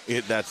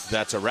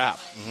that's a wrap.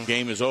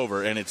 Game is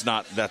over, and it's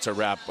not that's a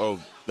wrap. Oh,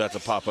 that's a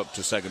pop-up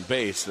to second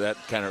base. That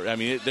kind of, I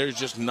mean, there's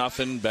just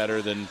nothing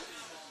better than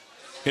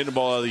hitting the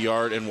ball out of the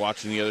yard and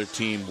watching the other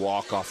team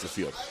walk off the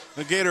field.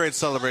 The Gatorade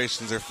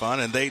celebrations are fun,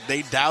 and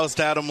they doused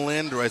Adam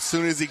Lind as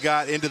soon as he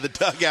got into the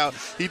dugout.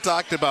 He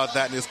talked about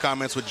that in his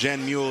comments with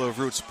Jen Mueller of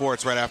Root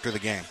Sports right after the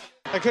game.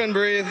 I couldn't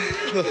breathe.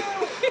 The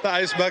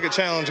ice bucket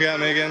challenge got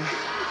me again.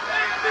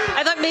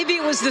 I thought maybe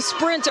it was the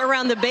sprint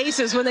around the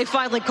bases when they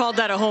finally called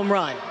that a home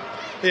run.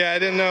 Yeah, I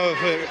didn't know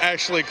if it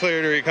actually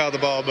cleared or he caught the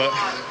ball, but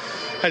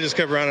I just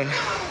kept running.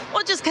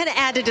 Well, it just kind of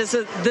added to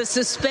the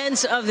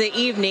suspense of the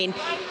evening.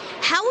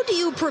 How do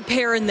you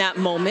prepare in that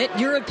moment?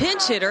 You're a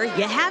pinch hitter.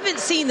 You haven't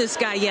seen this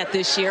guy yet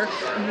this year.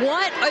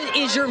 What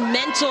is your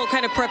mental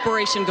kind of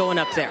preparation going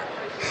up there?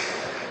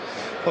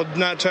 Well,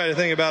 not try to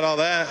think about all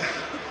that.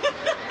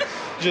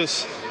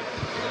 Just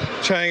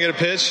try and get a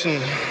pitch and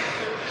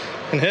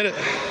hit it.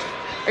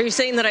 Are you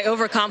saying that I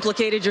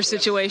overcomplicated your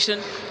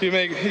situation? You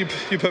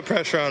put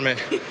pressure on me.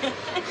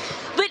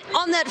 But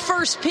on that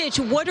first pitch,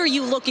 what are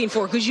you looking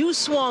for? Because you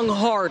swung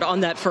hard on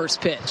that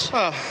first pitch.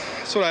 Oh,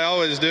 that's what I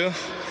always do.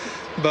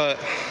 But,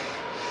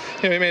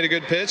 you know, he made a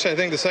good pitch. I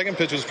think the second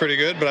pitch was pretty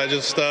good, but I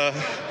just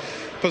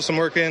put some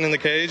work in the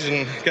cage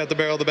and got the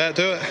barrel of the bat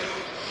to it.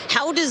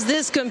 How does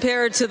this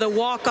compare to the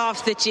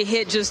walk-off that you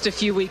hit just a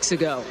few weeks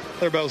ago?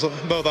 They're both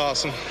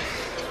awesome.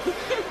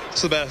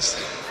 It's the best.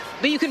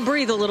 But you can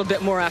breathe a little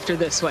bit more after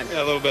this one.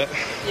 Yeah, a little bit.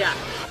 Yeah.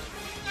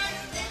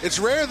 It's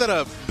rare that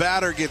a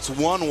batter gets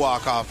one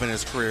walk-off in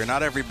his career.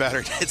 Not every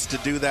batter gets to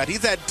do that.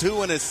 He's had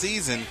 2 in a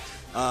season.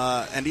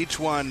 And each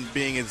one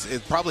being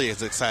probably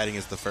as exciting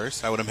as the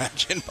first, I would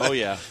imagine. But, oh,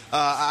 yeah.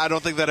 I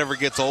don't think that ever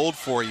gets old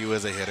for you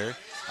as a hitter.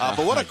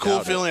 But what a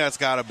cool feeling that's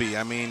got to be.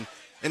 I mean,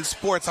 in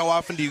sports, how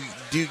often do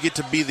you get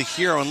to be the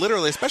hero? And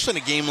literally, especially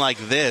in a game like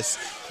this,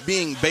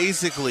 being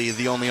basically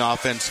the only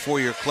offense for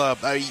your club,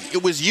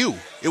 it was you.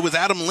 It was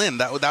Adam Lind.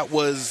 That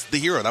was the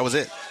hero. That was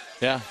it.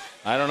 Yeah.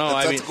 I don't know.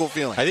 That's a cool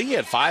feeling. I think he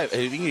had 5.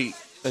 I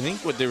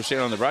think what they were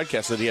saying on the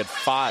broadcast that he had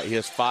 5. He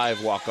has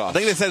 5 walk-offs. I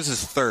think they said it's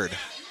his third.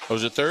 Oh,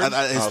 was it third?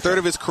 His third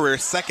of his career,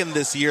 second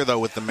this year though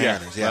with the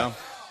Mariners. Yeah. Well,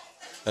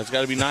 that's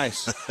got to be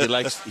nice.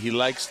 He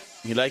likes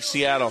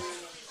Seattle.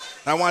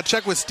 I want to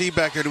check with Steve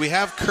back there. Do we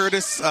have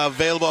Curtis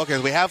available? Okay,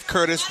 we have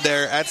Curtis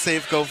there at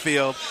Safeco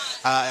Field.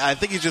 I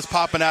think he's just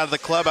popping out of the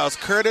clubhouse.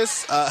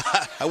 Curtis,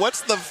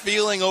 what's the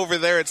feeling over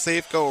there at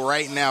Safeco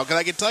right now? Because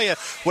I can tell you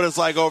what it's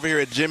like over here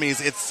at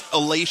Jimmy's. It's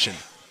elation.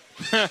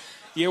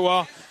 Yeah,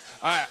 well,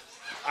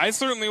 I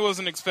certainly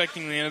wasn't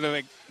expecting the end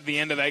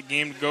of that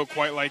game to go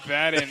quite like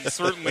that, and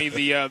certainly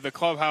the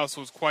clubhouse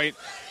was quite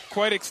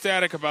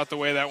ecstatic about the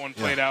way that one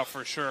played out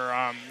for sure.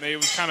 It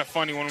was kind of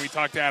funny when we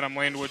talked to Adam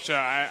Lind, which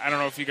I don't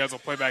know if you guys will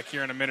play back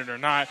here in a minute or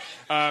not.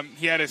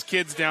 He had his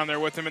kids down there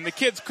with him, and the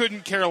kids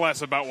couldn't care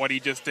less about what he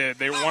just did.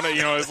 They wanted,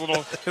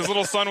 his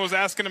little son was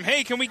asking him,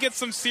 "Hey, can we get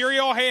some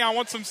cereal? Hey, I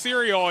want some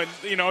cereal," and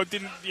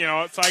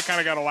so I kind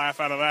of got a laugh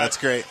out of that. That's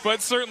great.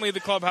 But certainly the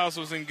clubhouse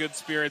was in good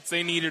spirits.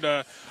 They needed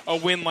a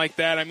win like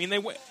that. I mean,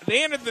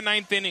 they ended the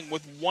 9th inning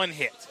with one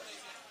hit.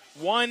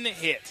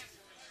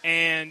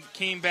 And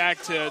came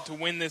back to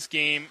win this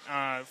game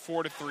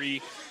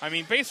 4-3. I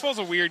mean, baseball's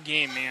a weird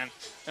game, man,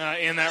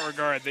 in that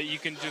regard, that you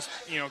can just,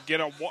 get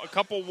a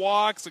couple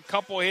walks, a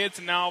couple hits,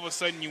 and now all of a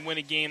sudden you win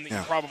a game that you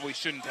probably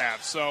shouldn't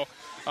have. So,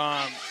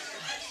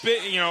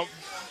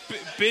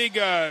 big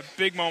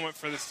moment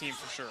for this team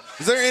for sure.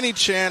 Is there any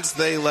chance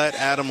they let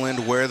Adam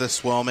Lind wear the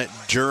swelmet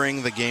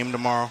during the game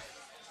tomorrow?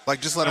 Like,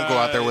 just let him go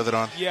out there with it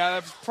on? Yeah,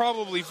 that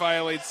probably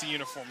violates the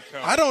uniform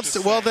code. I don't see.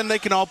 Well, then they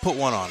can all put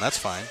one on. That's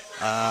fine.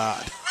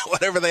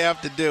 Whatever they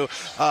have to do.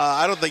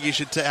 I don't think you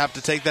should have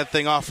to take that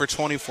thing off for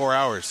 24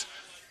 hours.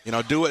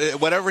 Do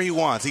it, whatever he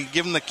wants. He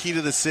give him the key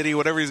to the city,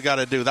 whatever he's got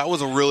to do. That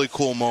was a really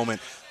cool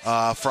moment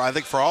for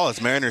all us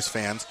Mariners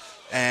fans.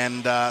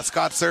 And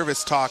Scott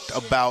Service talked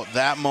about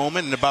that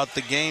moment and about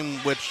the game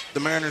which the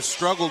Mariners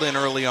struggled in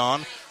early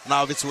on, and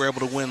obviously were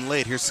able to win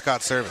late. Here's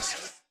Scott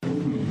Service.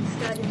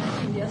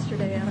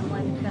 yesterday, Adam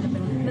Lind had kind of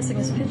been missing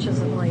his pitches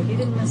of late. He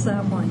didn't miss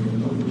that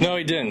one. No,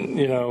 he didn't.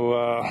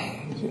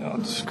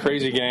 It's a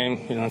crazy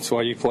game. That's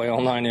why you play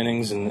all 9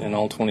 innings and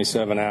all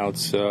 27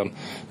 outs. I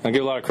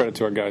give a lot of credit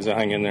to our guys that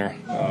hang in there.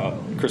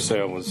 Chris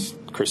Sale was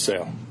Chris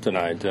Sale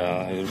tonight.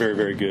 He was very,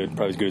 very good,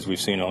 probably as good as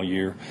we've seen all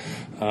year.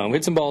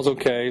 Hit some balls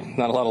okay,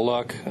 not a lot of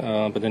luck,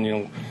 but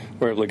then,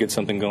 we're able to get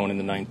something going in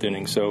the 9th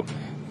inning. So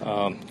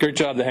great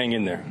job to hang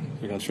in there.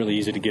 It's really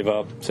easy to give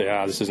up, say,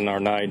 this isn't our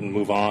night, and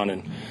move on.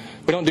 And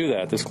we don't do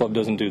that. This club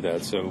doesn't do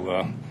that.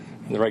 So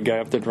the right guy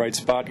up at the right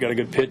spot, got a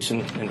good pitch,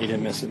 and he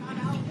didn't miss it.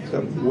 So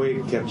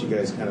Wade kept you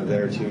guys kind of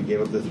there, too.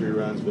 Gave up the 3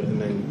 runs,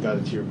 and then got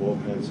it to your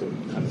bullpen, so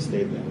it kind of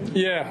stayed there.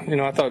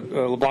 Yeah, I thought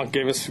LeBlanc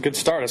gave us a good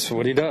start. That's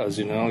what he does,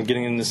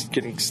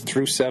 getting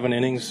through 7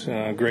 innings,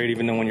 great.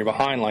 Even though when you're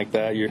behind like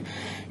that, you're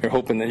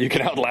hoping that you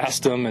can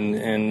outlast them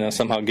and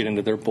somehow get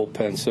into their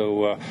bullpen.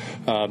 So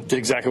did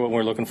exactly what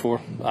we're looking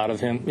for out of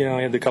him. He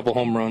had a couple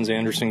home runs.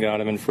 Anderson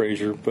got him and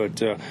Frazier. But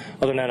other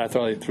than that, I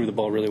thought he threw the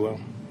ball really well.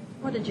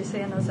 What did you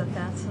say in those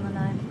at-bats in the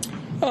 9th?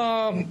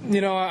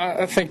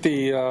 I think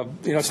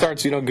it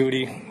starts,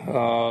 Goody.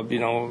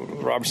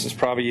 Robertson's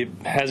probably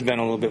has been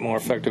a little bit more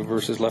effective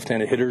versus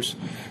left-handed hitters.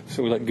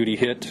 So we let Goody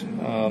hit.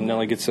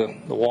 Nelly gets the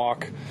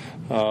walk.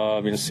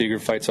 Seager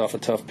fights off a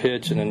tough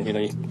pitch. And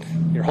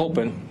then, you're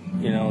hoping,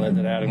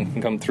 that Adam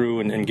can come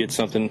through and get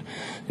something,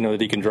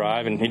 that he can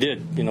drive. And he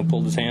did,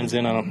 pulled his hands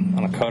in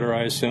on a cutter,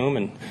 I assume,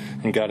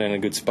 and got in a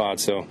good spot.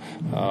 So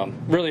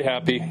really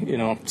happy,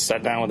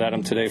 sat down with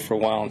Adam today for a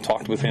while and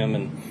talked with him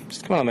and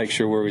just kind of make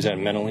sure where he's at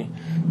mentally.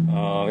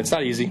 It's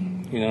not easy.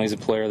 He's a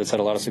player that's had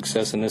a lot of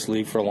success in this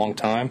league for a long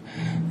time.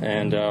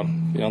 And,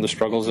 the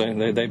struggles,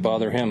 they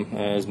bother him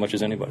as much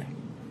as anybody.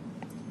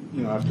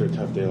 After a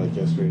tough day like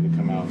yesterday, to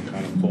come out and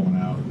kind of pulling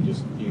out and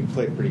you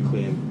played pretty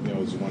clean, it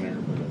was a winner,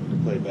 but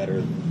to play better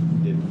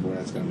than you did before,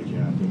 that's going to make you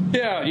happy.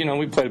 Yeah,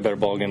 we played a better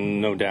ball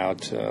game, no doubt.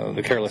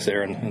 The careless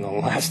error in the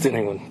last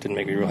inning didn't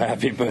make me real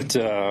happy, but,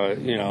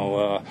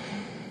 our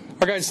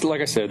guys, like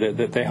I said,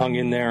 they hung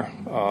in there.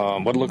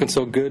 Wasn't looking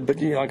so good,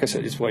 but like I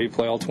said, it's why you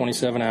play all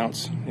 27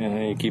 outs.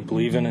 You keep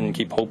believing and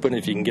keep hoping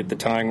if you can get the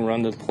tying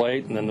run to the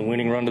plate and then the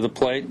winning run to the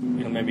plate.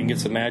 Maybe you can get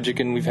some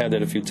magic, and we've had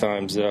that a few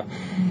times.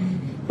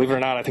 Believe it or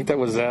not, I think that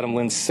was Adam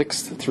Lind's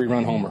 6th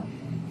 3-run homer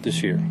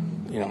this year.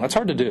 That's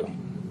hard to do.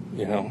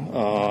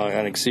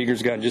 I think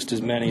Seager's got just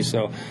as many,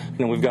 so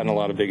we've gotten a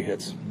lot of big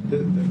hits.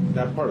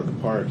 That part of the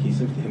park, he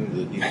said to him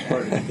the deep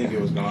part. Did you think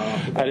it was gone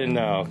off? I didn't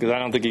know, because I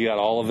don't think he got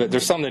all of it.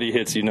 There's some that he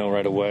hits,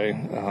 right away,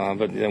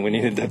 but we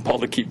needed that ball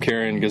to keep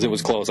carrying because it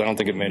was close. I don't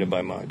think it made it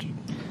by much.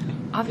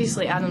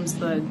 Obviously, Adam's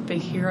the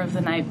big hero of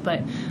the night,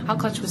 but how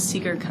clutch was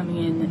Seager coming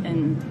in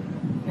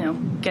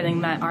and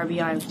getting that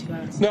RBI with 2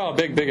 outs? No,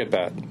 big at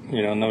bat.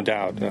 No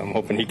doubt. I'm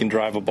hoping he can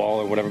drive a ball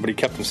or whatever, but he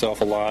kept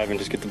himself alive and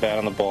just get the bat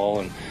on the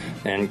ball.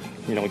 And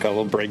we got a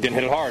little break. Didn't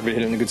hit it hard, but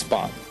hit it in a good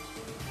spot.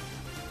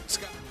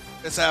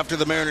 It's after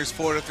the Mariners'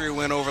 4-3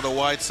 win over the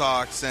White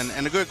Sox.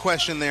 And a good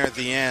question there at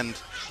the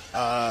end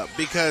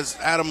because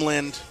Adam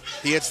Lind,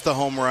 he hits the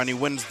home run. He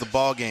wins the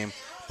ball game.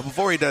 But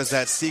before he does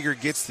that, Seager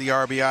gets the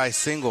RBI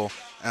single,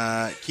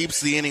 keeps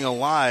the inning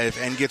alive,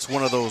 and gets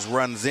one of those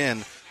runs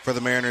in for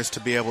the Mariners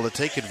to be able to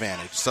take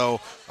advantage. So,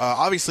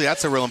 obviously,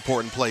 that's a real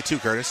important play, too,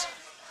 Curtis.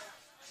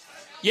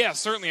 Yeah,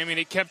 certainly.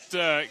 It kept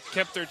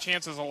their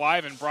chances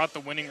alive and brought the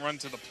winning run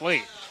to the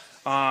plate.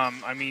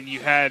 You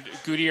had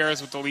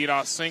Gutierrez with the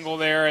leadoff single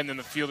there, and then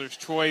the fielder's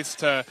choice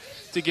to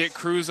get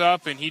Cruz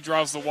up, and he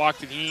draws the walk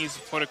that he needs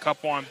to put a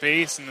couple on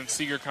base, and then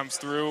Seager comes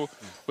through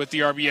with the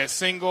RBI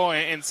single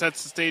and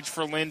sets the stage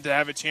for Lynn to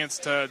have a chance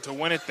to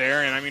win it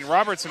there. And,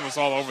 Robertson was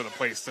all over the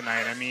place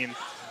tonight.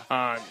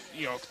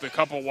 The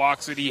couple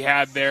walks that he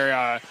had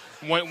there,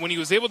 when he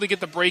was able to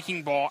get the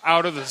breaking ball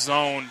out of the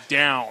zone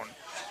down,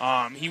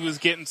 he was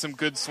getting some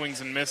good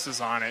swings and misses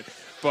on it.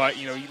 But,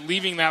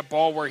 leaving that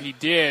ball where he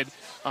did,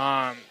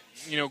 kind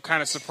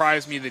of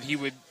surprised me that he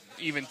would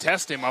even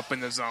test him up in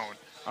the zone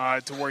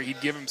to where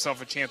he'd give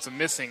himself a chance of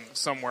missing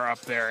somewhere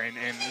up there.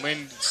 And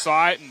Lynn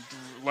saw it and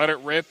let it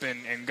rip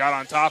and got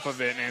on top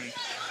of it.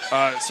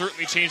 And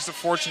certainly changed the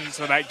fortunes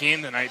of that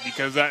game tonight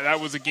because that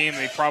was a game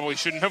they probably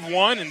shouldn't have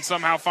won and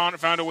somehow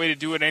found a way to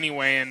do it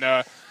anyway.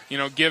 And,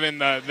 given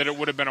that it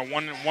would have been a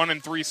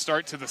 1-3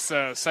 start to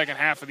the second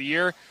half of the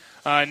year,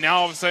 now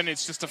all of a sudden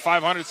it's just a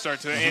 500 start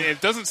to it. And it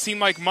doesn't seem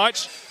like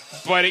much,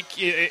 but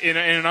in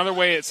another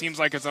way it seems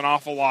like it's an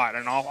awful lot,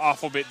 an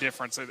awful bit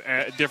different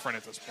at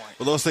this point.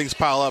 Well, those things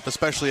pile up,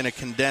 especially in a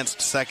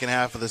condensed second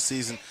half of the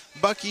season.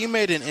 Bucky, you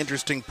made an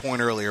interesting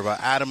point earlier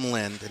about Adam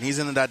Lind, and he's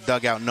in that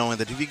dugout knowing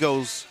that if he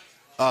goes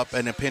up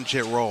in a pinch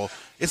hit roll,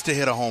 it's to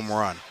hit a home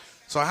run.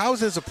 So how's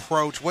his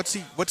approach? What's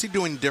he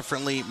doing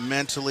differently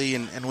mentally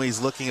and when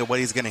he's looking at what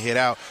he's going to hit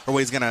out or what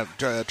he's going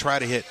to try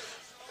to hit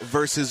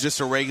versus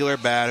just a regular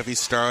bat? If he's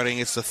starting,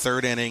 it's the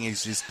 3rd inning,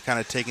 he's just kind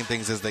of taking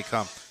things as they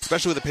come,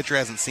 especially with a pitcher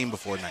hasn't seen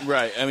before tonight.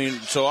 Right.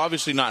 So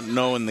obviously not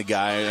knowing the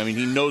guy.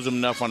 He knows him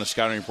enough on a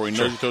scouting report. He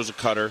knows he throws a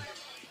cutter.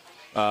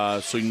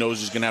 So he knows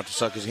he's going to have to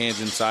suck his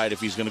hands inside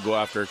if he's going to go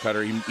after a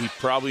cutter. He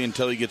probably,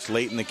 until he gets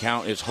late in the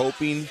count, is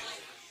hoping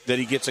that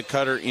he gets a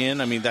cutter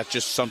in. I mean, that's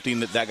just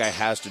something that guy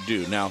has to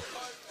do. Now,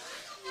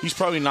 he's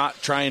probably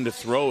not trying to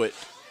throw it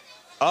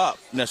up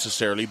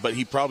necessarily, but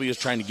he probably is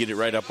trying to get it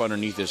right up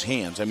underneath his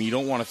hands. I mean, you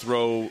don't want to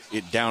throw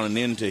it down and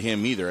into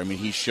him either. I mean,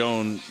 he's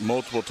shown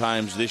multiple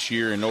times this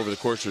year and over the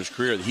course of his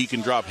career that he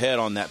can drop head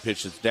on that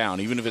pitch that's down,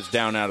 even if it's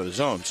down out of the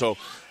zone. So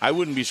I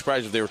wouldn't be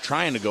surprised if they were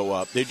trying to go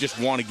up. They just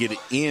want to get it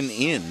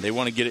in. They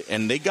want to get it,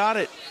 and they got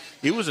it.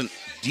 It was a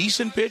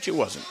decent pitch.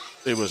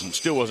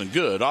 Still wasn't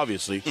good,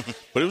 obviously,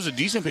 but it was a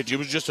decent pitch. It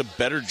was just a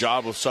better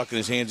job of sucking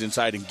his hands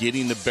inside and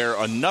getting the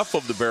barrel, enough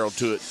of the barrel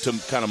to it to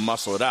kind of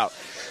muscle it out.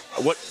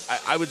 What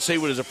I would say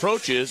what his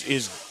approach is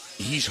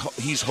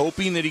he's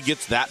hoping that he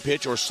gets that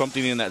pitch or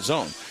something in that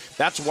zone.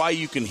 That's why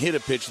you can hit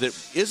a pitch that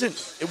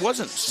it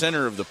wasn't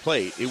center of the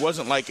plate. It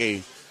wasn't like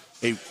a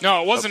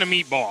No, it wasn't a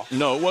meatball.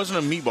 No, it wasn't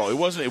a meatball.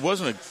 It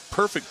wasn't a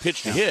perfect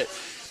pitch to hit.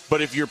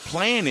 But if your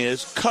plan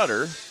is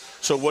cutter,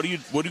 so what do you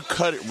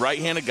cut it?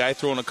 Right-handed guy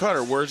throwing a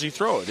cutter, where does he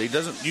throw it? He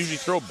doesn't usually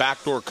throw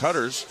backdoor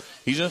cutters.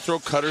 He's going to throw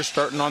cutters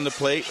starting on the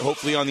plate,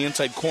 hopefully on the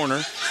inside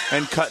corner,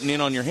 and cutting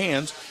in on your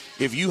hands.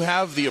 If you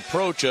have the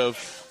approach of,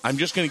 I'm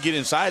just going to get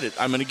inside it,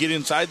 I'm going to get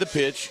inside the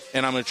pitch,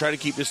 and I'm going to try to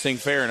keep this thing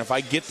fair, and if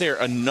I get there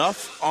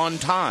enough on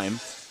time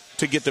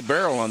to get the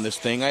barrel on this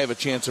thing, I have a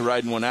chance of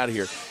riding one out of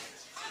here.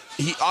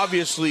 He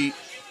obviously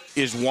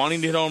is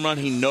wanting to hit a home run.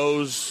 He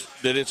knows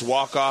that it's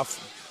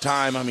walk-off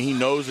time. I mean, he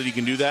knows that he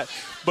can do that.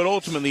 But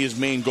ultimately, his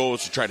main goal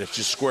is to try to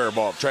just square a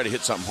ball, try to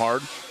hit something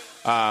hard.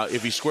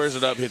 If he squares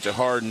it up, hits it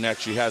hard, and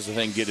actually has the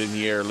thing get in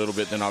the air a little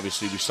bit, then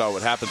obviously we saw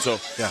what happened. So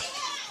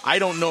I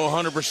don't know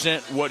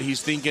 100% what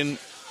he's thinking,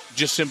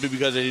 just simply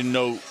because I didn't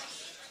know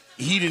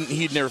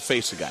he'd never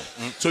faced a guy.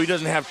 So he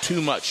doesn't have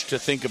too much to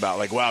think about,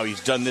 like, wow,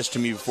 he's done this to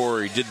me before,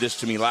 or he did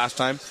this to me last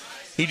time.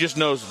 He just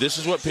knows this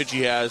is what pitch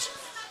he has.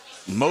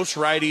 Most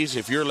righties,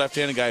 if you're a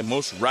left-handed guy,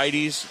 most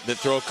righties that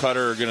throw a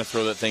cutter are going to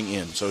throw that thing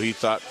in. So he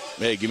thought,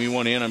 hey, give me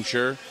one in, I'm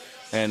sure,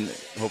 and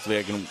hopefully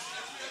I can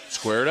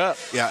square it up.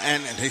 Yeah,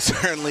 and he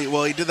certainly,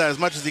 he did that as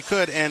much as he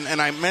could.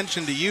 And I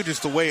mentioned to you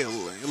just the way,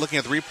 looking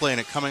at the replay and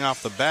it coming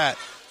off the bat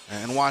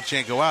and watching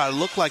it go out, it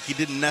looked like he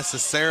didn't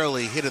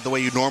necessarily hit it the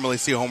way you normally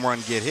see a home run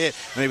get hit.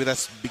 Maybe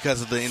that's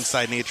because of the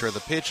inside nature of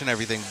the pitch and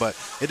everything, but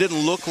it didn't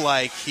look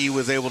like he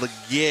was able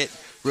to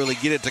really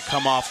get it to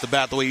come off the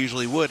bat the way he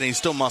usually would, and he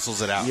still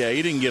muscles it out. Yeah,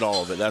 he didn't get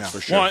all of it, that's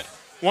for sure.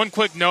 One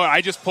quick note,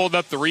 I just pulled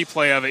up the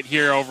replay of it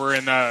here over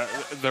in the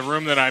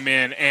room that I'm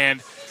in,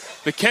 and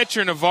the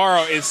catcher,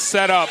 Navarro, is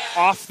set up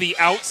off the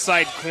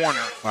outside corner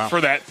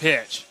for that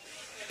pitch.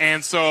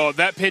 And so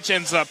that pitch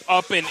ends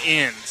up and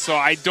in. So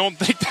I don't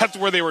think that's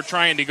where they were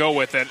trying to go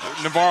with it.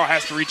 Navarro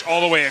has to reach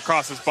all the way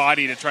across his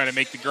body to try to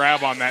make the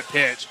grab on that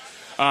pitch.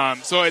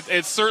 So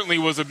it certainly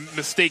was a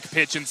mistake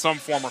pitch in some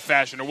form or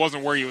fashion. It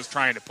wasn't where he was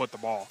trying to put the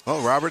ball. Well,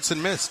 Robertson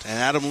missed, and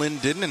Adam Lynn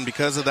didn't, and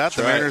because of that,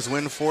 the Mariners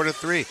win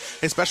 4-3.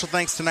 A special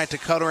thanks tonight to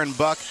Cutter &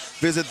 Buck.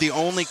 Visit the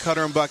only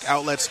Cutter & Buck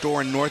outlet store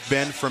in North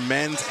Bend for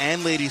men's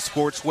and ladies'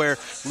 sportswear,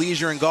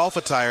 leisure, and golf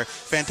attire.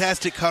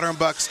 Fantastic Cutter &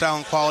 Buck style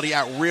and quality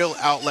at real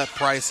outlet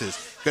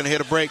prices. Going to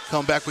hit a break,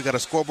 come back. We got a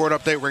scoreboard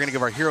update. We're going to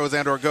give our heroes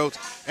and our goats.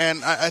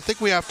 And I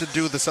think we have to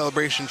do the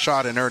celebration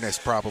shot in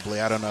earnest,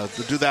 probably. I don't know.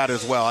 To do that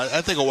as well.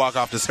 I think a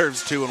walk-off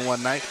deserves two in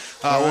one night.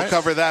 We'll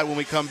cover that when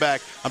we come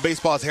back on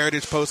Baseball's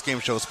Heritage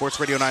Postgame Show, Sports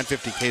Radio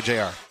 950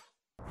 KJR.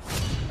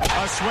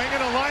 A swing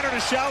and a liner to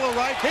shallow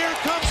right. Here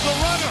comes the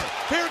runner.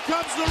 Here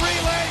comes the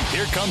relay.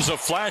 Here comes a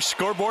flash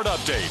scoreboard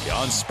update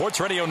on Sports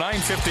Radio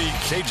 950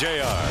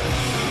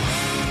 KJR.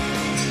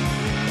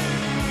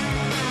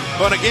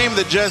 Well, in a game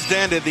that just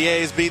ended, the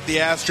A's beat the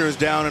Astros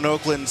down in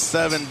Oakland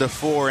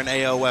 7-4 in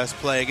AL West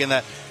play. Again,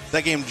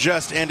 that game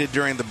just ended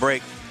during the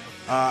break.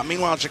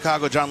 Meanwhile, in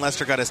Chicago, John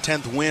Lester got his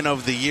 10th win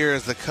of the year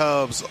as the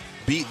Cubs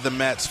beat the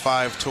Mets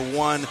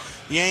 5-1.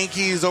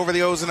 Yankees over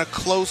the O's in a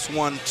close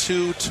one,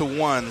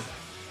 2-1.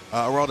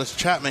 Aroldis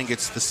Chapman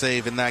gets the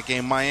save in that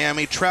game.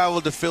 Miami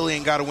traveled to Philly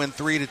and got a win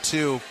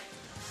 3-2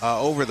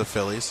 over the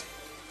Phillies.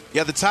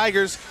 Yeah, the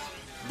Tigers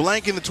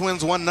blanking the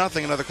Twins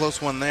 1-0, another close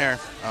one there.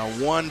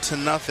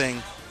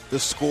 1-0 the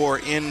score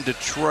in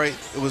Detroit.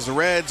 It was the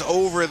Reds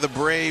over the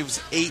Braves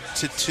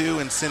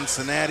 8-2 in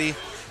Cincinnati.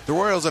 The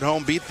Royals at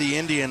home beat the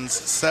Indians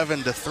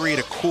 7-3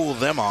 to cool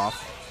them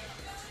off.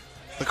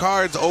 The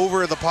Cards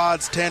over the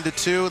Pods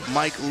 10-2.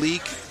 Mike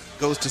Leake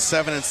goes to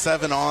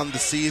 7-7 on the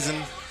season.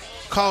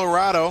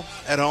 Colorado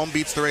at home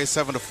beats the Rays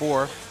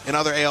 7-4. In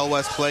other AL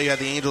West play, you had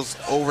the Angels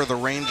over the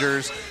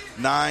Rangers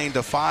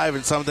 9-5,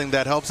 and something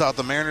that helps out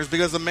the Mariners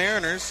because the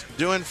Mariners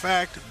do in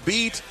fact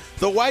beat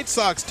the White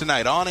Sox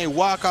tonight on a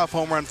walk-off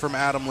home run from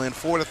Adam Lynn.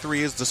 4-3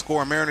 is the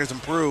score. Mariners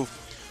improve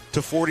to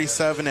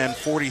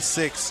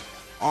 47-46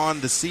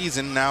 on the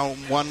season. Now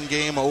one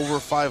game over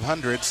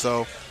 500,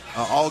 so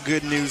all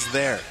good news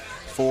there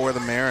for the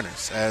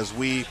Mariners as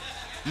we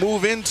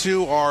move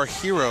into our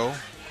hero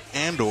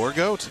and or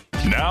goat.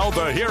 Now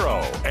the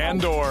hero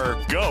and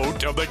or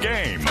goat of the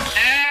game.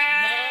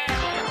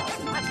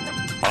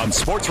 On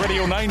Sports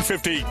Radio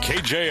 950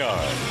 KJR.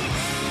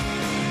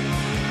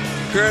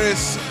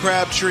 Curtis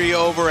Crabtree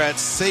over at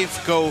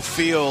Safeco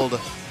Field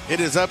It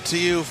is up to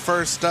you.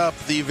 First up,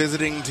 the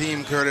visiting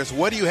team, Curtis.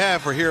 What do you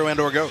have for hero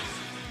and/or GOAT?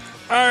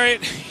 All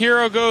right,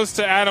 hero goes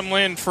to Adam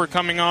Lind for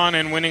coming on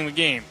and winning the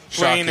game.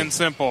 Plain and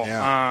simple.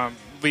 Yeah.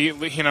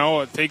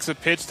 It takes a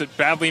pitch that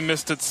badly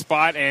missed its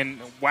spot and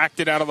whacked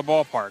it out of the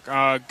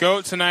ballpark.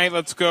 GOAT tonight,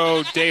 let's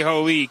go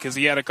Dae-Ho Lee, because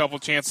he had a couple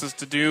chances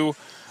to do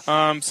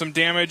some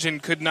damage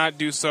and could not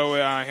do so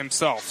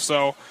himself.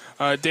 So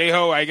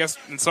Dae-Ho, I guess,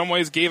 in some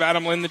ways gave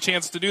Adam Lind the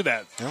chance to do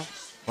that. Yeah.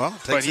 Well,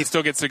 but he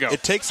still gets to go.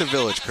 It takes a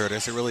village,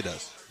 Curtis. It really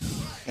does.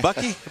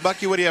 Bucky,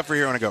 what do you have for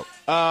hero and a GOAT?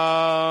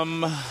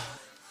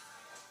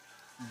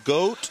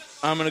 GOAT,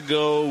 I'm going to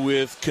go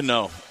with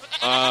Cano.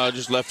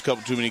 Just left a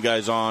couple too many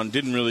guys on.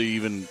 Didn't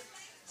even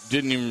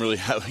really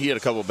have. He had a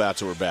couple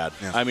bats that were bad.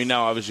 Yeah. I mean,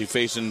 now obviously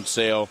facing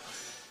Sale,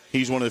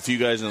 he's one of the few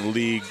guys in the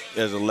league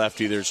as a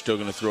lefty they're still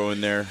going to throw in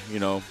there.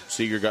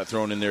 Seager got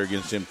thrown in there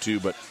against him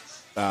too, but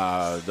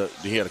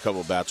he had a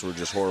couple bats that were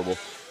just horrible.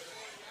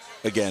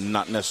 Again,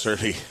 not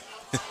necessarily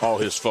all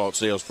his fault.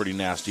 Sale's pretty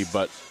nasty,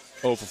 but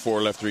 0 for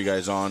 4, left 3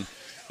 guys on.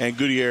 And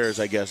Gutierrez,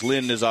 I guess.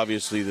 Lind is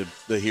obviously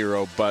the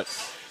hero, but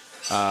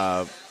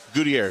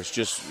Gutierrez,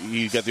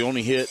 he got the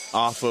only hit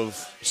off of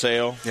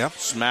Sale. Yep.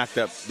 Smacked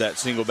up that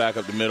single back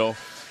up the middle,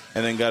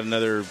 and then got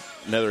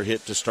another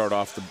hit to start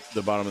off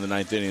the bottom of the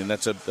 9th inning. And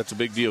that's a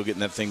big deal,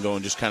 getting that thing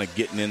going, just kind of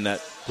getting in that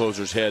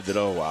closer's head that,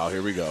 oh, wow,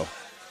 here we go.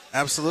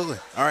 Absolutely.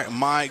 All right,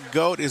 my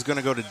GOAT is going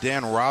to go to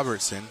Dan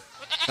Robertson.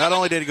 Not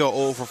only did he go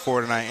 0 for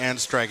 4 tonight and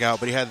strike out,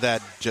 but he had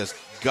that just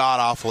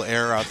god-awful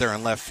error out there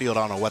in left field.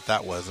 I don't know what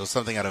that was. It was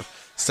something out of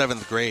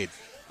 7th grade.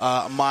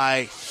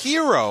 My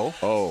hero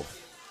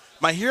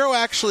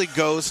actually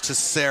goes to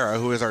Sarah,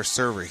 who is our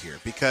server here,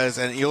 because,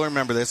 and you'll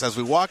remember this, as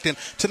we walked in,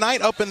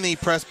 tonight up in the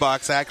press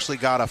box, I actually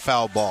got a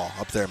foul ball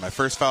up there, my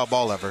first foul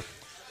ball ever,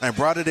 and I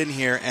brought it in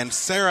here, and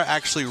Sarah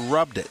actually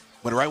rubbed it.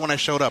 Right when I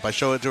showed up, I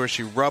showed it to her,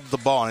 she rubbed the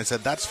ball, and I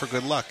said, that's for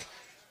good luck.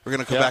 We're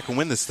going to come back and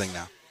win this thing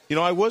now.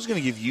 I was going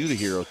to give you the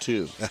hero,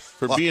 too,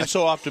 for being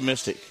so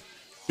optimistic.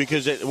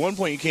 Because at one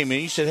point you came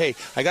in, you said, hey,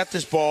 I got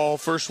this ball,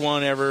 first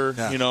one ever,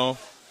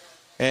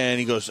 and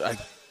he goes, I'm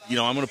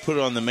going to put it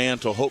on the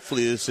mantle.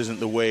 Hopefully this isn't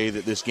the way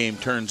that this game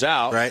turns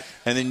out. Right.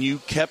 And then you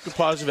kept a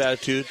positive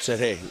attitude, said,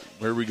 hey,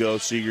 here we go.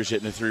 Seager's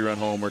hitting a 3-run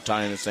home. We're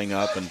tying this thing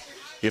up. And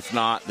if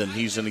not, then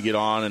he's going to get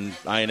on, and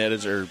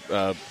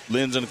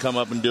Lind's going to come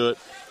up and do it.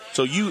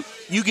 So you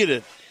get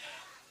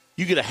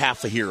a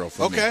half a hero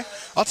from me. Okay.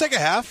 I'll take a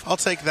half. I'll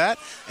take that.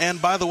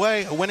 And by the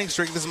way, a winning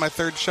streak. This is my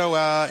 3rd show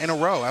in a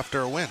row after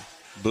a win.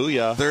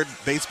 Booyah.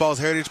 3rd Baseball's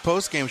Heritage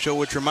Postgame Show,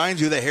 which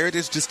reminds you that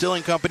Heritage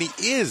Distilling Company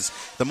is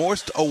the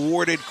most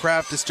awarded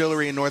craft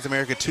distillery in North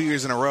America 2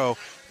 years in a row.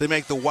 They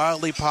make the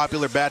wildly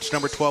popular batch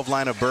number 12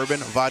 line of bourbon,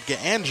 vodka,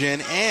 and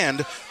gin,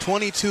 and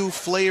 22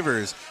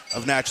 flavors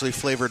of naturally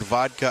flavored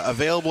vodka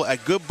available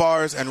at good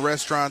bars and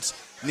restaurants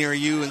near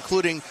you,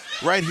 including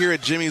right here at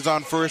Jimmy's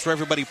on First, where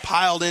everybody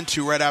piled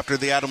into right after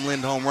the Adam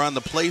Lind home run. The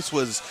place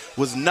was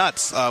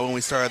nuts when we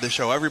started the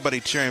show.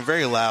 Everybody cheering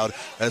very loud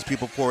as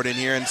people poured in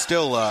here, and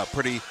still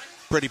pretty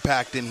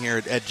packed in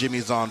here at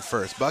Jimmy's on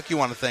First. Buck, you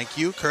want to thank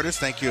you. Curtis,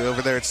 thank you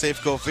over there at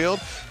Safeco Field.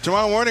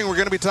 Tomorrow morning, we're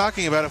going to be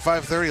talking about at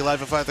 5:30,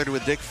 live at 5:30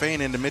 with Dick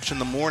Fain into Mitch in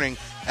the morning,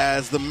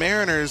 as the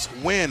Mariners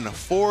win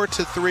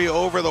 4-3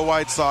 over the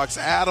White Sox.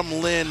 Adam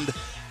Lind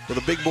with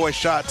a big boy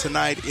shot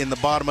tonight in the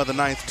bottom of the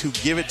 9th to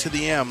give it to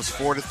the M's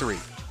 4-3.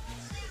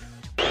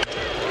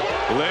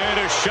 Lind,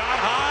 a shot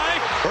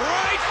high,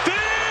 right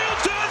field.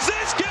 Does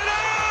this get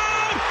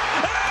on?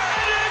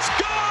 And it's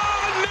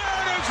gone.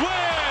 Mariners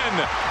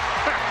win.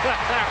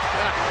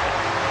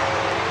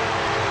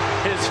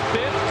 His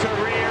 5th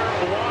career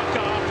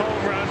walk-off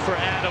home run for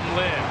Adam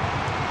Lind.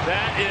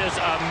 That is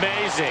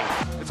amazing.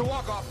 It's a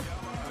walk-off.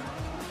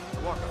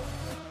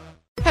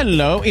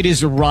 Hello, it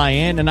is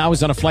Ryan, and I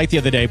was on a flight the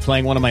other day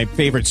playing one of my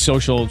favorite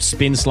social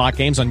spin slot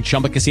games on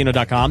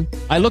ChumbaCasino.com.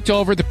 I looked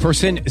over at the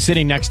person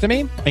sitting next to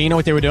me, and you know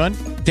what they were doing?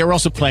 They were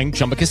also playing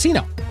Chumba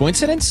Casino.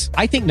 Coincidence?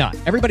 I think not.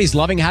 Everybody's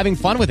loving having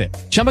fun with it.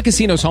 Chumba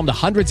Casino is home to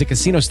hundreds of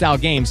casino-style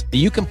games that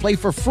you can play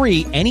for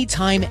free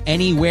anytime,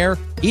 anywhere,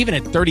 even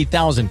at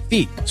 30,000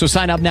 feet. So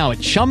sign up now at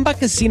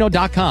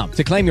ChumbaCasino.com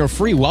to claim your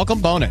free welcome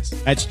bonus.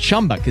 That's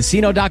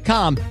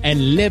ChumbaCasino.com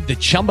and live the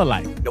Chumba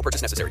life. No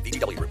purchase necessary.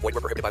 VGW. Void where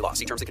prohibited by law.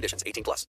 See terms and conditions. 18+.